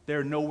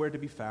 they're nowhere to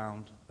be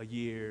found a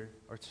year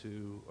or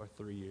 2 or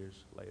 3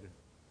 years later.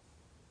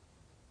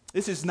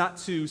 This is not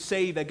to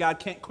say that God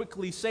can't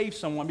quickly save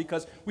someone,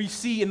 because we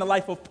see in the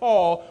life of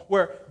Paul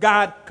where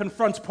God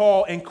confronts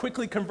Paul and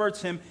quickly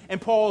converts him,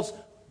 and Paul's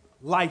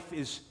life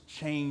is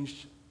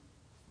changed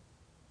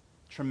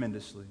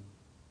tremendously.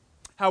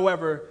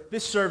 However,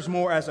 this serves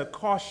more as a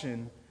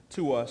caution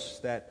to us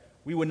that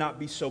we would not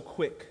be so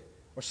quick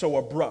or so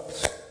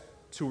abrupt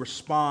to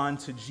respond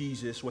to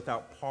Jesus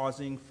without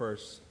pausing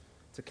first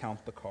to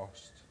count the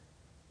cost.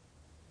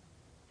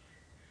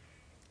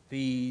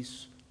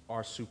 These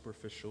are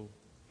superficial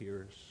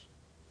hearers.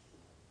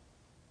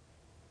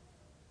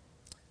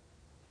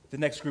 The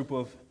next group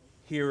of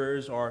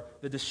hearers are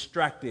the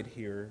distracted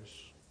hearers.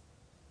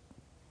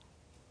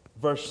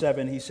 Verse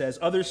 7, he says,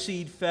 "Other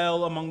seed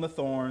fell among the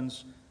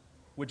thorns,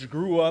 which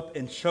grew up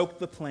and choked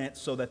the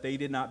plants so that they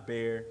did not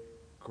bear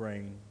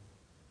grain."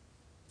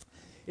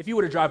 If you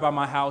were to drive by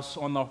my house,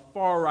 on the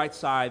far right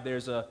side,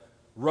 there's a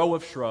row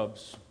of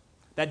shrubs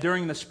that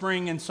during the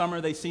spring and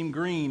summer, they seem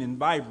green and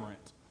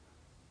vibrant.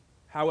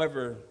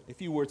 However,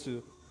 if you were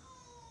to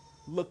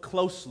look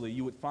closely,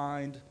 you would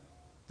find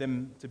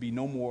them to be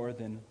no more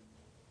than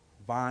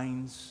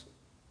vines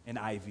and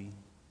ivy.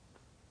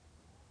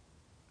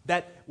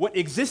 That what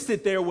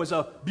existed there was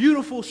a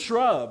beautiful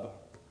shrub.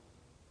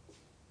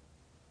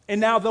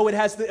 And now, though it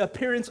has the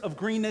appearance of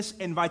greenness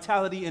and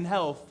vitality and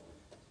health,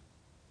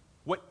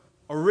 what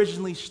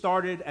originally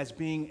started as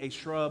being a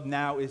shrub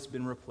now has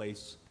been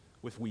replaced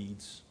with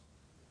weeds.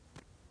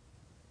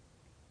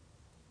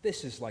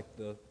 This is like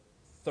the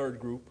third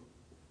group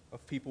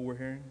of people we're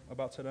hearing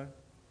about today.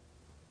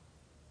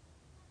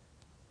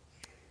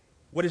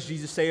 What does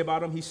Jesus say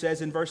about them? He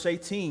says in verse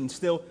 18,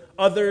 "Still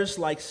others,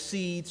 like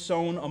seed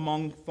sown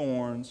among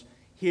thorns,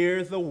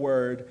 hear the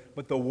word,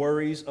 but the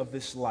worries of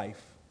this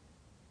life,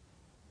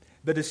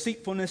 the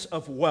deceitfulness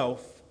of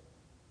wealth,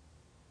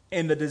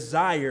 and the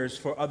desires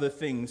for other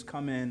things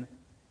come in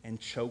and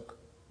choke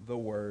the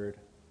word,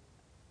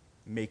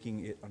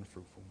 making it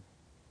unfruitful."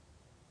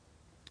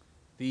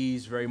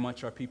 These very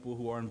much are people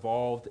who are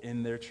involved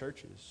in their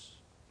churches.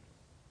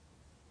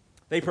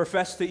 They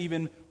profess to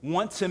even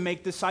want to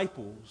make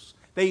disciples.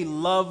 They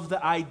love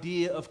the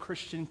idea of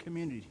Christian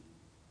community,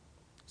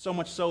 so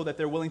much so that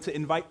they're willing to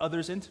invite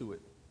others into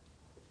it.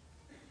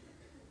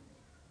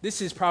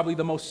 This is probably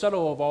the most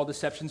subtle of all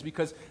deceptions,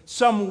 because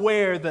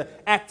somewhere the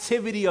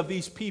activity of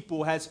these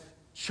people has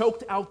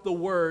choked out the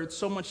word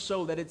so much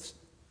so that it's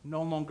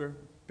no longer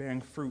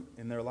bearing fruit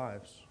in their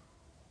lives.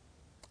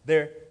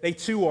 They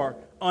too are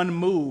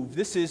unmoved.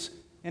 This is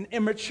an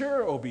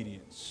immature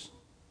obedience,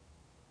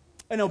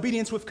 an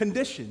obedience with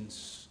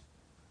conditions,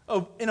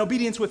 an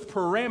obedience with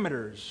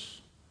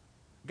parameters.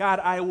 God,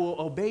 I will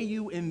obey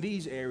you in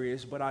these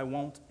areas, but I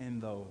won't in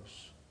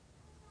those.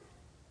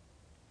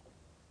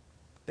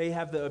 They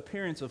have the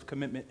appearance of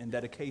commitment and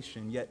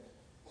dedication, yet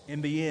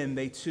in the end,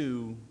 they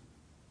too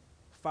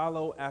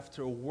follow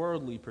after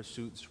worldly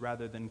pursuits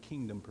rather than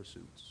kingdom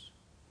pursuits.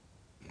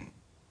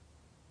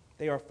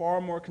 They are far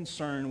more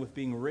concerned with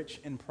being rich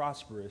and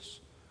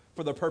prosperous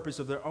for the purpose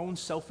of their own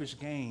selfish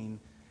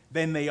gain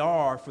than they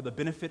are for the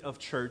benefit of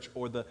church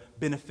or the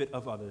benefit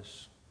of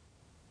others.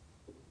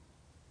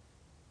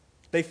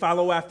 They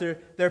follow after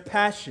their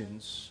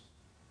passions.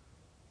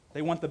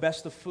 They want the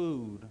best of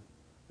food.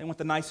 They want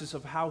the nicest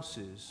of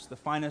houses, the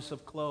finest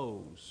of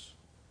clothes.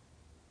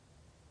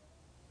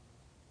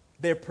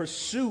 Their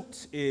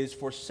pursuit is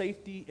for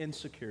safety and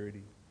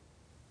security.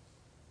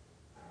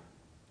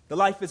 The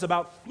life is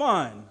about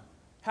fun.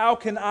 How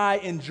can I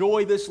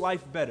enjoy this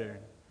life better?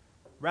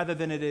 Rather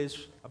than it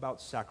is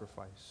about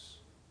sacrifice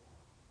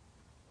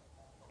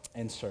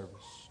and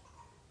service.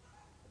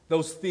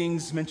 Those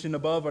things mentioned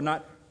above are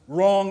not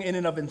wrong in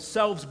and of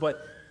themselves,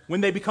 but when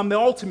they become the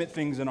ultimate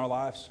things in our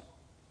lives,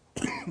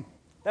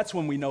 that's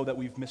when we know that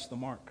we've missed the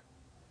mark.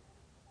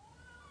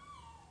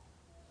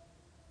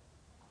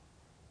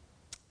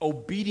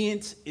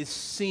 Obedience is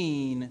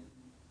seen,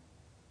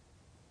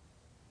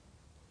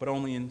 but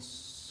only in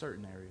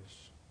certain areas.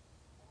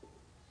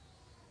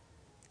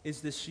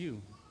 Is this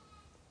you?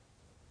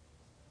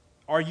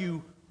 Are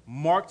you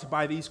marked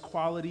by these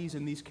qualities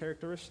and these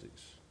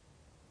characteristics?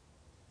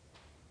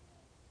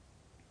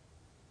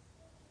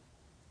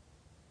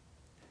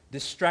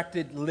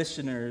 Distracted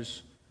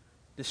listeners,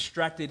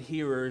 distracted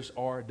hearers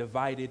are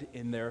divided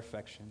in their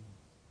affection.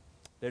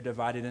 They're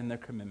divided in their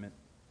commitment.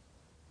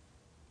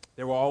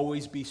 There will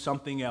always be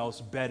something else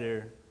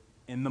better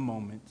in the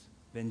moment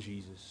than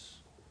Jesus.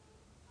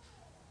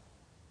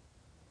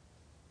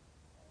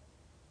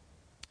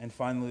 And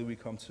finally, we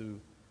come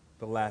to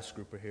the last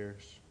group of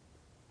hearers.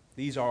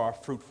 These are our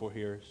fruitful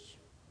hearers.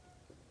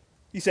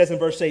 He says in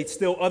verse 8,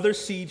 "Still other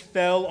seed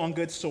fell on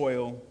good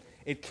soil.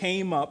 It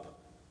came up,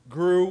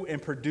 grew,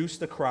 and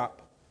produced a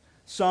crop,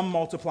 some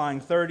multiplying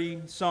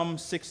 30, some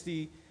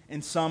 60,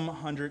 and some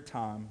 100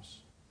 times."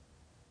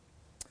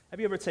 Have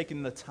you ever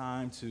taken the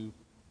time to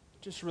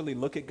just really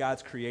look at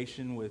God's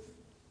creation with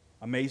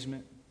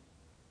amazement?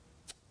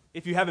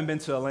 If you haven't been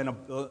to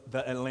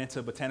the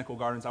Atlanta Botanical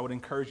Gardens, I would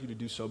encourage you to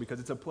do so, because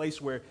it's a place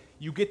where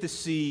you get to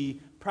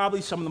see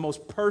probably some of the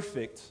most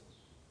perfect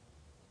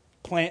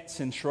plants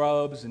and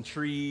shrubs and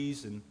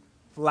trees and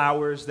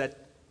flowers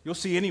that you'll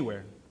see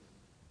anywhere.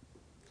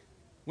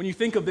 When you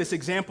think of this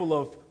example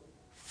of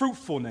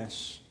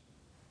fruitfulness,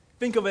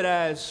 think of it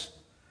as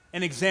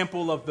an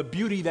example of the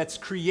beauty that's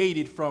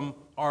created from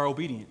our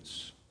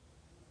obedience.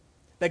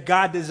 That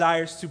God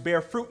desires to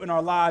bear fruit in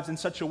our lives in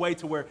such a way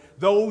to where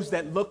those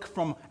that look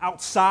from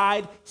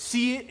outside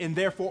see it and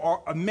therefore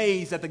are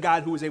amazed at the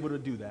God who is able to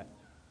do that.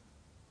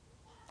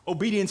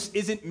 Obedience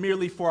isn't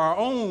merely for our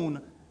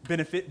own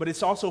benefit, but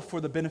it's also for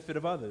the benefit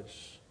of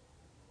others.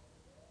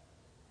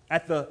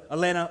 At the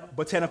Atlanta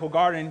Botanical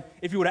Garden,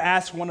 if you were to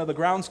ask one of the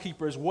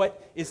groundskeepers,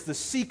 what is the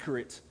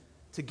secret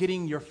to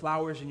getting your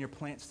flowers and your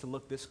plants to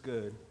look this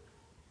good?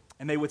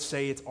 And they would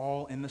say it's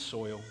all in the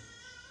soil.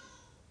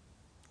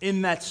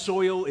 In that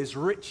soil is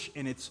rich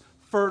and it's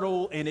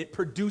fertile and it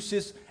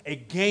produces a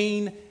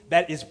gain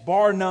that is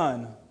bar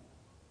none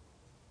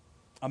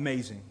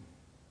amazing.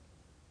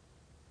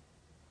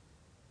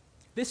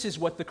 This is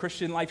what the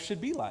Christian life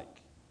should be like.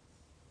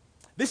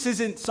 This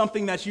isn't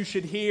something that you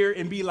should hear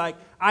and be like,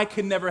 I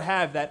can never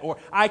have that, or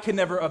I can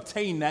never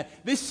obtain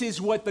that. This is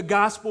what the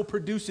gospel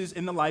produces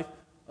in the life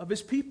of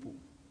his people.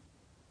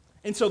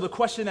 And so the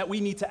question that we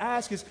need to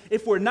ask is,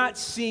 if we're not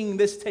seeing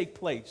this take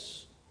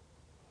place,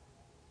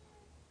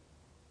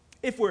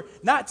 if we're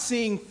not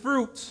seeing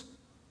fruit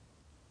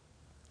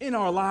in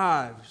our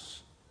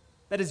lives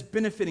that is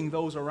benefiting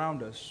those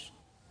around us,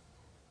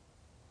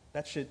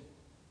 that should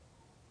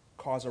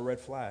cause a red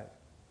flag.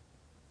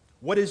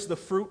 What is the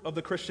fruit of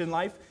the Christian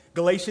life?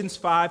 Galatians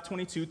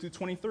 5:22 through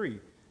 23.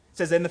 It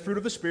says, "And the fruit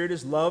of the Spirit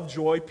is love,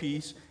 joy,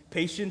 peace,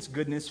 patience,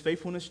 goodness,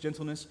 faithfulness,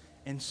 gentleness,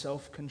 and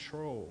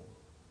self-control."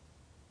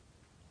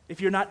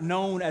 If you're not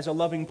known as a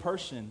loving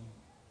person,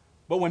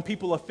 but when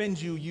people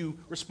offend you, you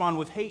respond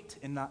with hate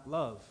and not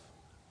love.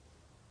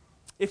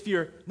 If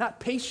you're not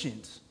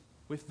patient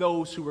with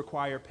those who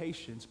require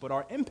patience, but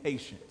are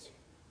impatient.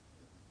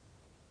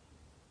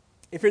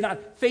 If you're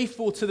not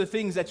faithful to the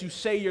things that you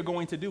say you're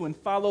going to do and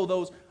follow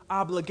those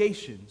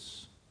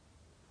obligations,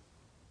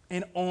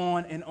 and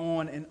on and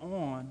on and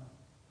on,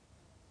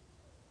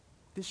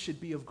 this should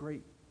be of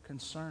great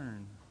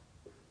concern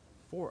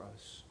for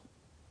us.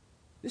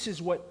 This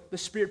is what the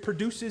Spirit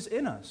produces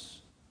in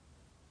us.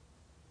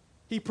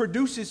 He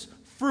produces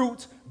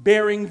fruit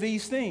bearing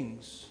these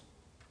things.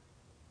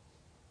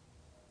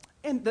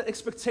 And the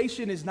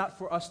expectation is not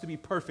for us to be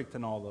perfect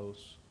in all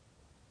those.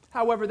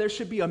 However, there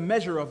should be a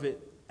measure of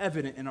it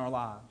evident in our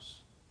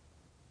lives.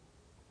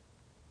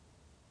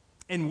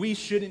 And we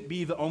shouldn't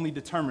be the only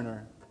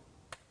determiner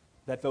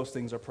that those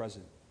things are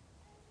present.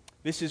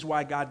 This is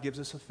why God gives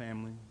us a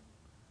family,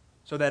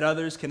 so that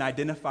others can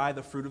identify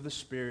the fruit of the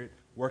Spirit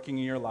working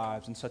in your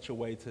lives in such a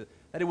way that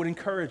it would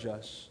encourage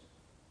us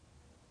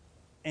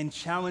and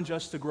challenge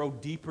us to grow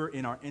deeper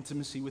in our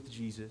intimacy with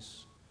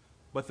Jesus.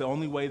 But the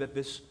only way that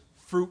this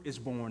fruit is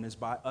born is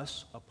by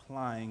us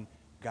applying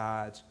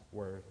God's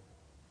word.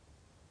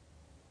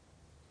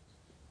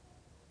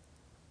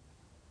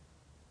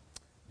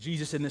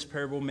 Jesus in this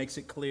parable makes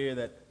it clear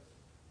that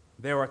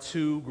there are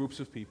two groups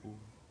of people: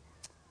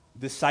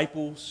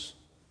 disciples,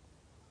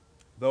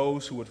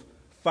 those who would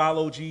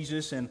follow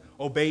Jesus and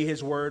obey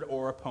his word,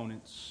 or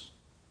opponents,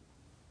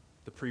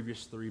 the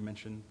previous three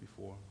mentioned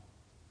before.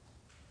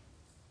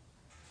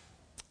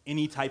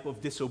 Any type of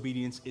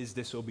disobedience is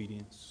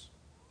disobedience.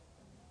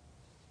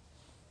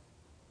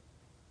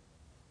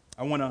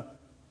 I want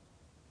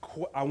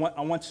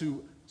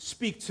to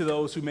speak to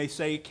those who may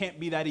say it can't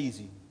be that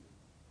easy.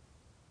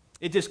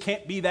 It just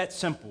can't be that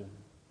simple.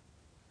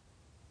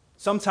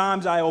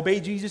 Sometimes I obey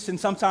Jesus and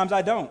sometimes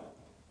I don't.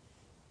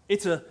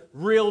 It's a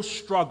real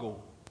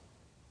struggle.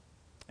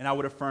 And I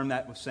would affirm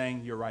that with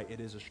saying, you're right, it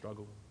is a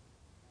struggle.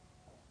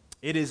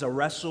 It is a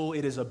wrestle,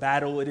 it is a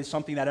battle, it is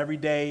something that every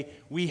day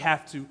we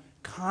have to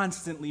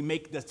constantly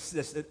make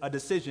a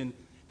decision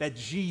that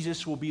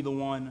Jesus will be the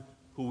one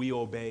who we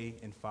obey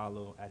and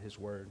follow at his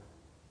word.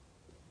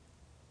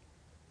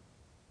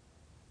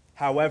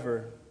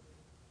 However,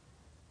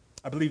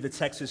 I believe the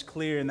text is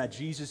clear in that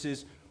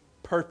Jesus'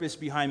 purpose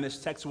behind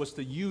this text was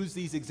to use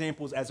these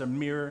examples as a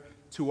mirror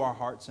to our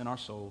hearts and our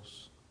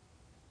souls.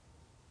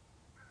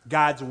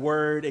 God's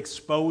word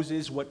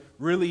exposes what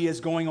really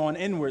is going on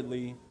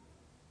inwardly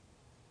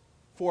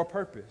for a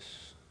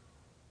purpose.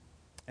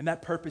 And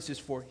that purpose is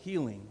for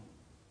healing.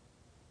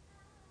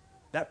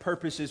 That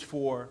purpose is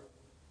for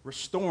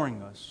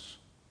restoring us,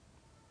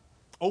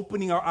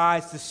 opening our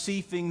eyes to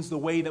see things the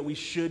way that we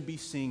should be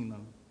seeing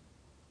them.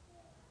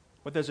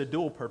 But there's a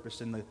dual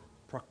purpose in the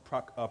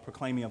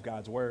proclaiming of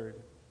God's word.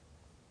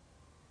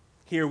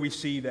 Here we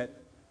see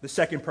that the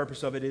second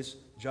purpose of it is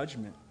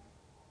judgment.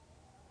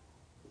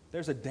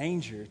 There's a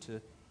danger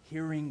to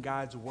hearing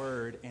God's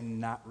word and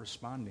not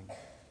responding.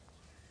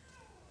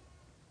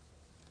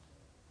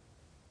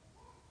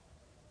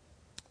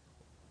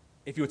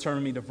 If you would turn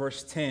with me to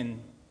verse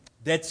 10,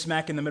 dead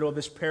smack in the middle of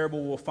this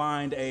parable, we'll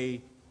find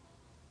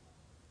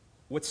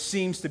what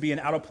seems to be an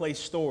out-of-place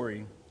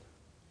story,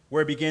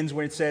 where it begins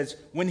when it says,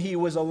 when he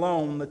was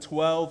alone, the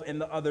 12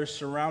 and the others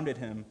surrounded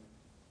him.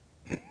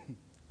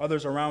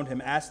 Others around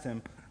him asked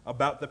him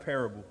about the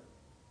parable.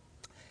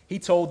 He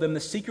told them, the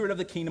secret of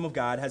the kingdom of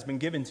God has been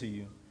given to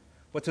you,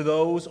 but to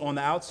those on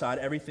the outside,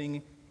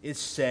 everything is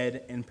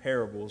said in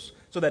parables,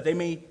 so that they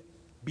may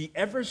be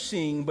ever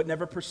seeing but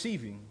never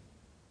perceiving,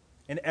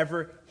 and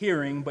ever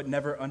hearing but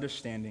never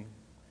understanding.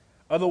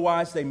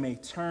 Otherwise they may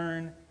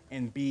turn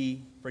and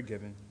be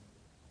forgiven.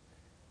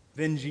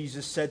 Then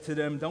Jesus said to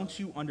them, don't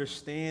you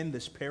understand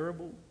this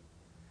parable?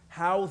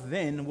 How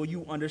then will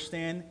you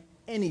understand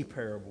any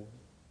parable?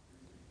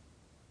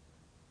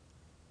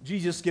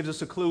 Jesus gives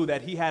us a clue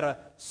that he had a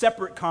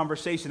separate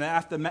conversation.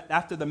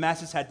 After the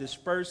masses had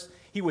dispersed,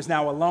 he was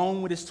now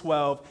alone with his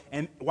 12.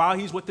 And while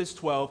he's with his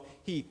 12,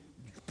 he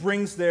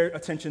brings their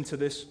attention to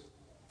this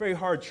very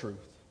hard truth.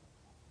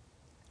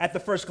 At the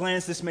first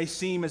glance, this may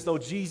seem as though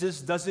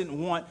Jesus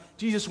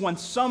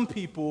wants some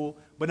people,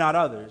 but not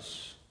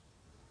others.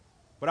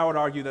 But I would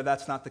argue that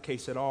that's not the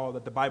case at all,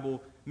 that the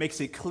Bible makes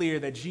it clear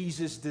that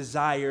Jesus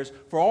desires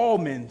for all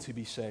men to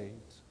be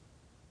saved.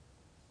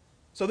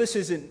 So this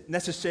isn't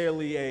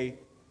necessarily a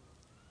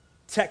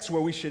text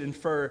where we should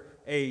infer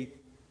a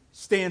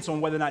stance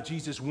on whether or not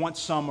Jesus wants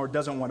some or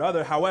doesn't want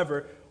other.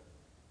 However,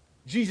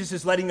 Jesus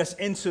is letting us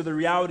into the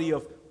reality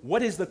of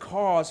what is the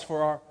cause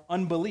for our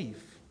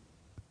unbelief.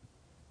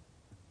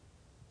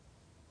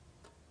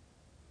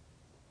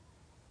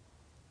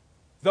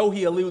 Though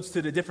he alludes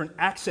to the different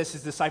access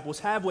his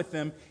disciples have with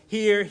them,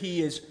 here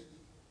he is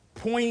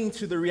pointing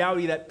to the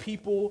reality that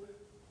people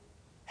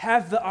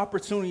have the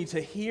opportunity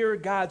to hear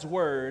God's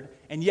word,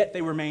 and yet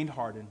they remained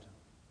hardened.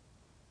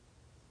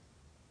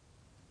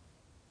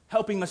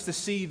 Helping us to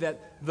see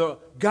that the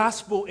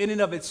gospel in and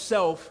of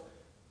itself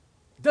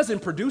doesn't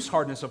produce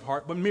hardness of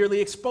heart, but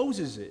merely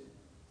exposes it.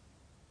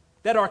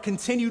 That our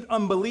continued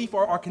unbelief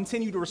or our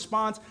continued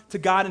response to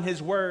God and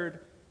his word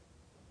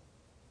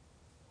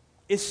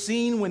is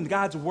seen when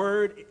God's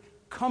word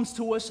comes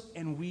to us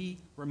and we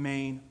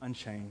remain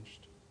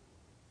unchanged.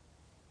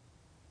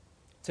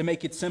 To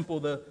make it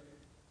simple,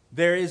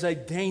 there is a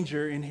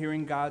danger in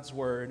hearing God's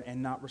word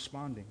and not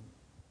responding.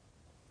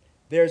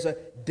 There's a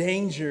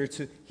danger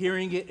to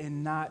hearing it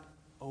and not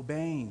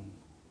obeying.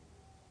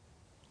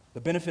 The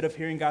benefit of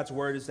hearing God's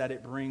word is that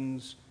it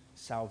brings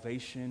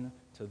salvation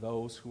to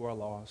those who are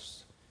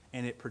lost,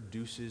 and it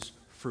produces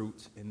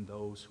fruit in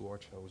those who are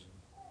chosen,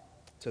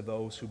 to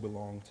those who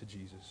belong to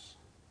Jesus.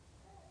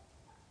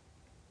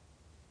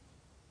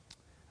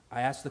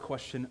 I asked the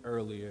question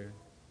earlier,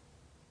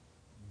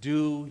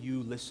 do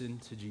you listen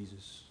to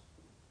Jesus?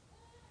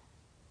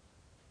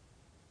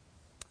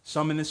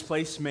 Some in this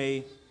place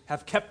may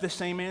have kept the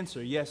same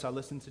answer. Yes, I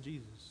listen to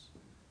Jesus.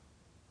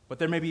 But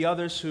there may be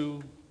others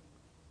who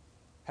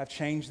have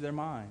changed their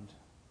mind.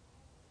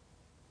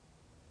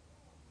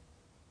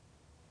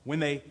 When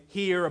they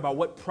hear about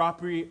what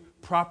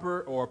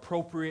proper or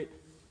appropriate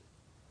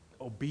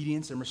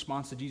obedience and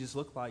response to Jesus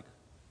look like,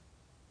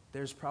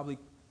 there's probably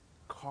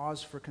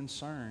cause for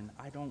concern.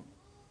 I don't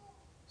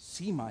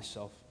see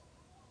myself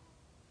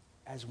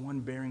as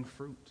one bearing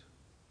fruit.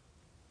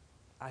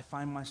 I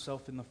find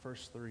myself in the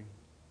first three.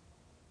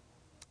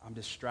 I'm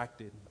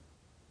distracted.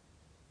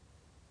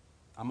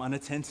 I'm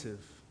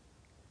unattentive.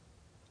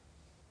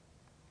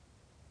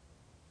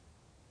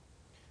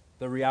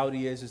 The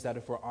reality is that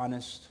if we're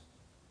honest,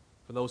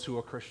 for those who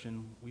are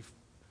Christian,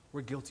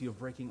 we're guilty of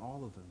breaking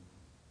all of them.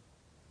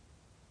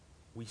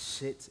 We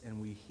sit and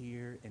we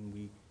hear and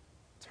we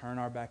turn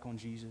our back on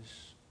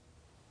Jesus.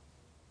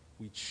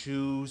 We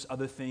choose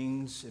other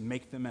things and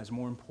make them as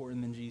more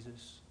important than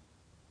Jesus.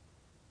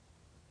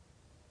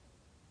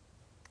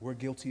 We're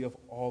guilty of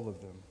all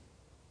of them.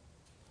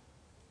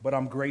 But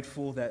I'm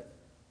grateful that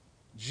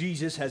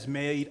Jesus has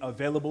made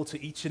available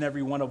to each and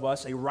every one of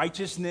us a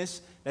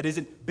righteousness that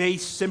isn't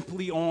based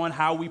simply on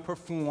how we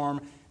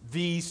perform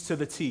these to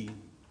the T.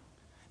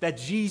 That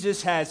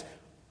Jesus has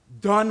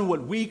done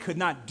what we could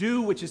not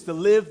do, which is to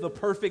live the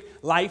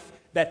perfect life.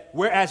 That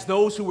whereas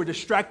those who were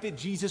distracted,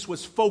 Jesus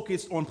was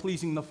focused on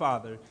pleasing the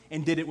Father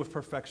and did it with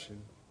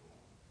perfection.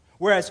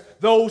 Whereas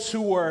those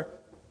who were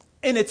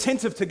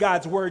inattentive to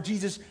God's word,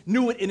 Jesus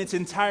knew it in its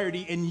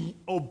entirety and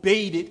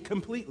obeyed it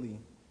completely.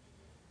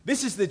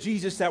 This is the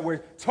Jesus that we're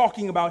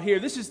talking about here.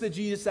 This is the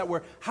Jesus that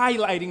we're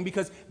highlighting,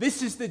 because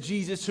this is the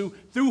Jesus who,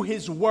 through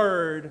his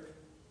word,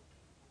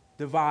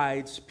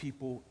 divides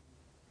people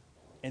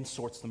and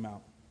sorts them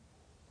out.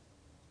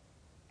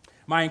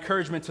 My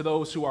encouragement to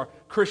those who are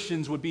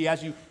Christians would be,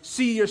 as you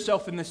see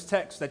yourself in this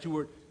text, that you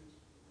would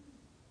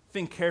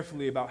think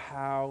carefully about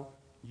how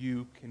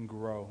you can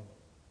grow,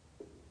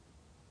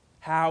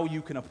 how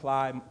you can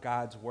apply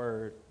God's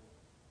word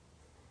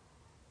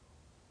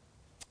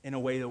in a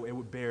way that it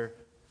would bear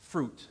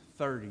fruit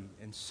 30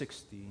 and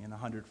 60 and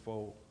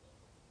 100-fold.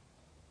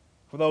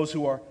 For those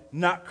who are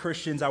not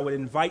Christians, I would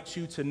invite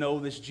you to know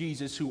this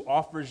Jesus who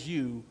offers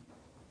you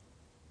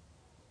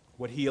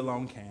what he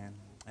alone can,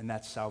 and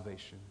that's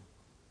salvation.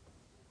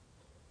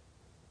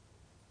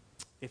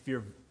 If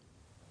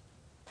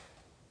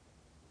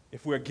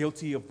we're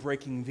guilty of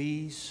breaking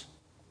these,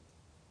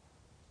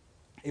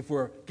 if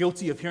we're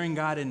guilty of hearing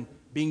God and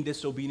being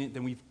disobedient,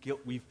 then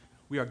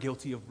we are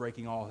guilty of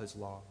breaking all his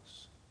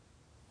laws.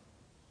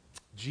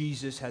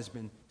 Jesus has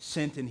been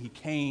sent, and he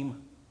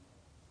came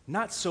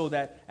not so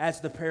that,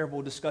 as the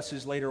parable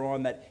discusses later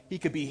on, that he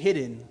could be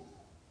hidden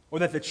or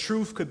that the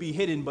truth could be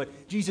hidden,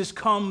 but Jesus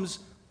comes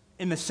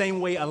in the same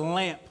way a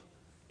lamp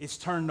is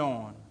turned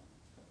on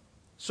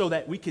so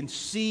that we can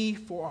see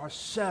for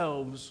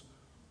ourselves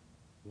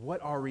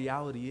what our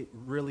reality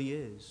really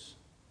is,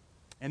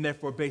 and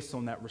therefore, based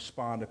on that,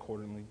 respond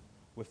accordingly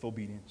with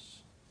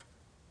obedience.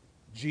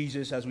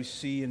 Jesus, as we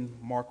see in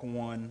Mark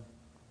 1,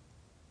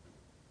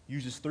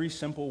 uses 3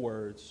 simple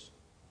words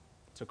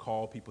to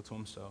call people to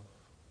himself.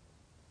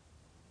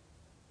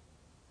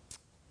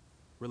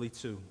 Really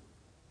 2.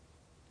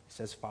 He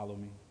says, "Follow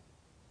me."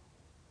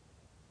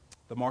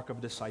 The mark of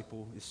a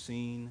disciple is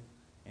seen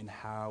in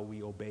how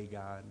we obey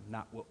God,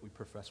 not what we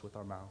profess with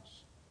our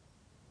mouths.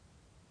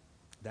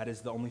 That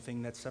is the only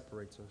thing that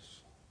separates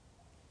us.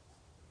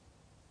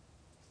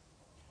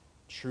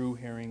 True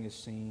hearing is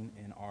seen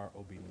in our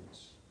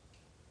obedience.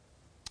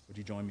 Would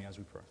you join me as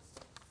we pray?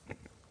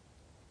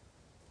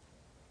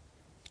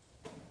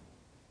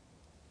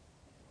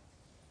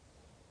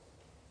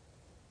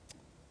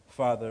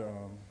 Father,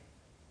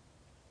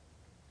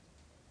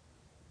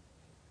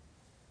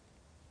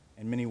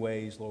 in many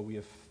ways, Lord, we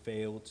have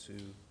failed to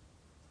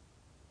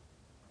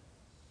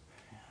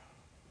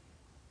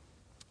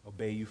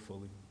obey you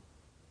fully.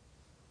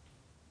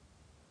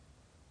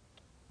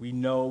 We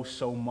know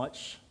so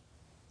much,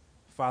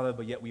 Father,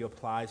 but yet we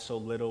apply so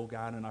little,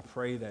 God, and I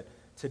pray that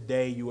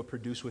today you will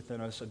produce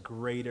within us a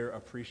greater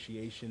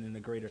appreciation and a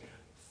greater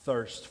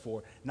thirst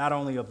for not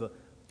only of the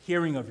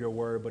hearing of your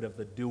word, but of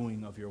the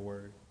doing of your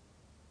word.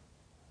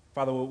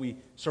 Father, will we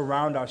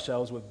surround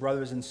ourselves with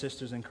brothers and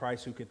sisters in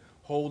Christ who can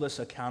hold us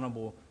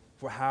accountable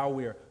for how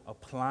we are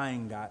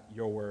applying, God,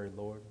 your word,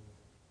 Lord.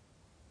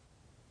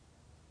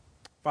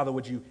 Father,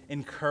 would you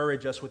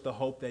encourage us with the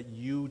hope that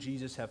you,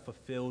 Jesus, have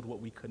fulfilled what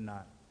we could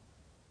not?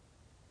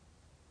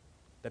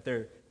 That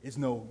there is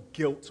no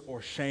guilt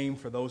or shame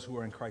for those who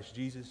are in Christ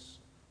Jesus.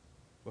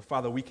 But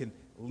Father, we can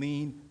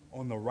lean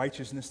on the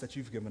righteousness that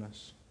you've given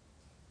us.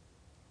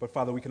 But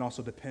Father, we can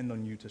also depend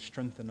on you to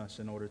strengthen us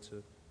in order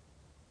to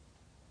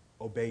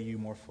obey you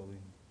more fully.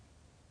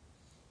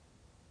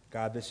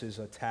 God, this is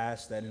a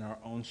task that in our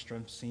own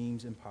strength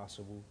seems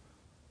impossible,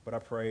 but I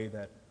pray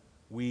that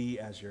we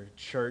as your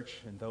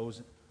church and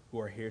those who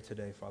are here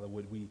today, Father,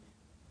 would we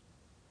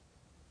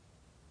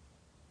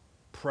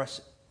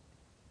press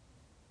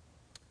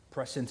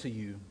into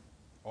you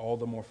all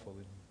the more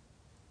fully.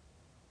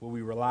 Will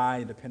we rely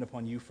and depend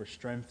upon you for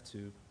strength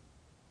to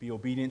be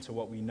obedient to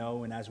what we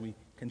know, and as we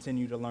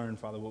continue to learn,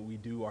 Father, what we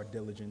do, our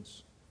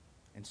diligence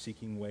and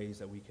seeking ways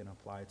that we can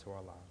apply it to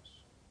our lives.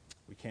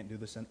 We can't do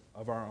this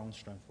of our own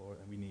strength, Lord,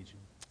 and we need you.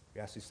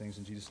 We ask these things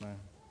in Jesus' name.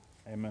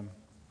 Amen.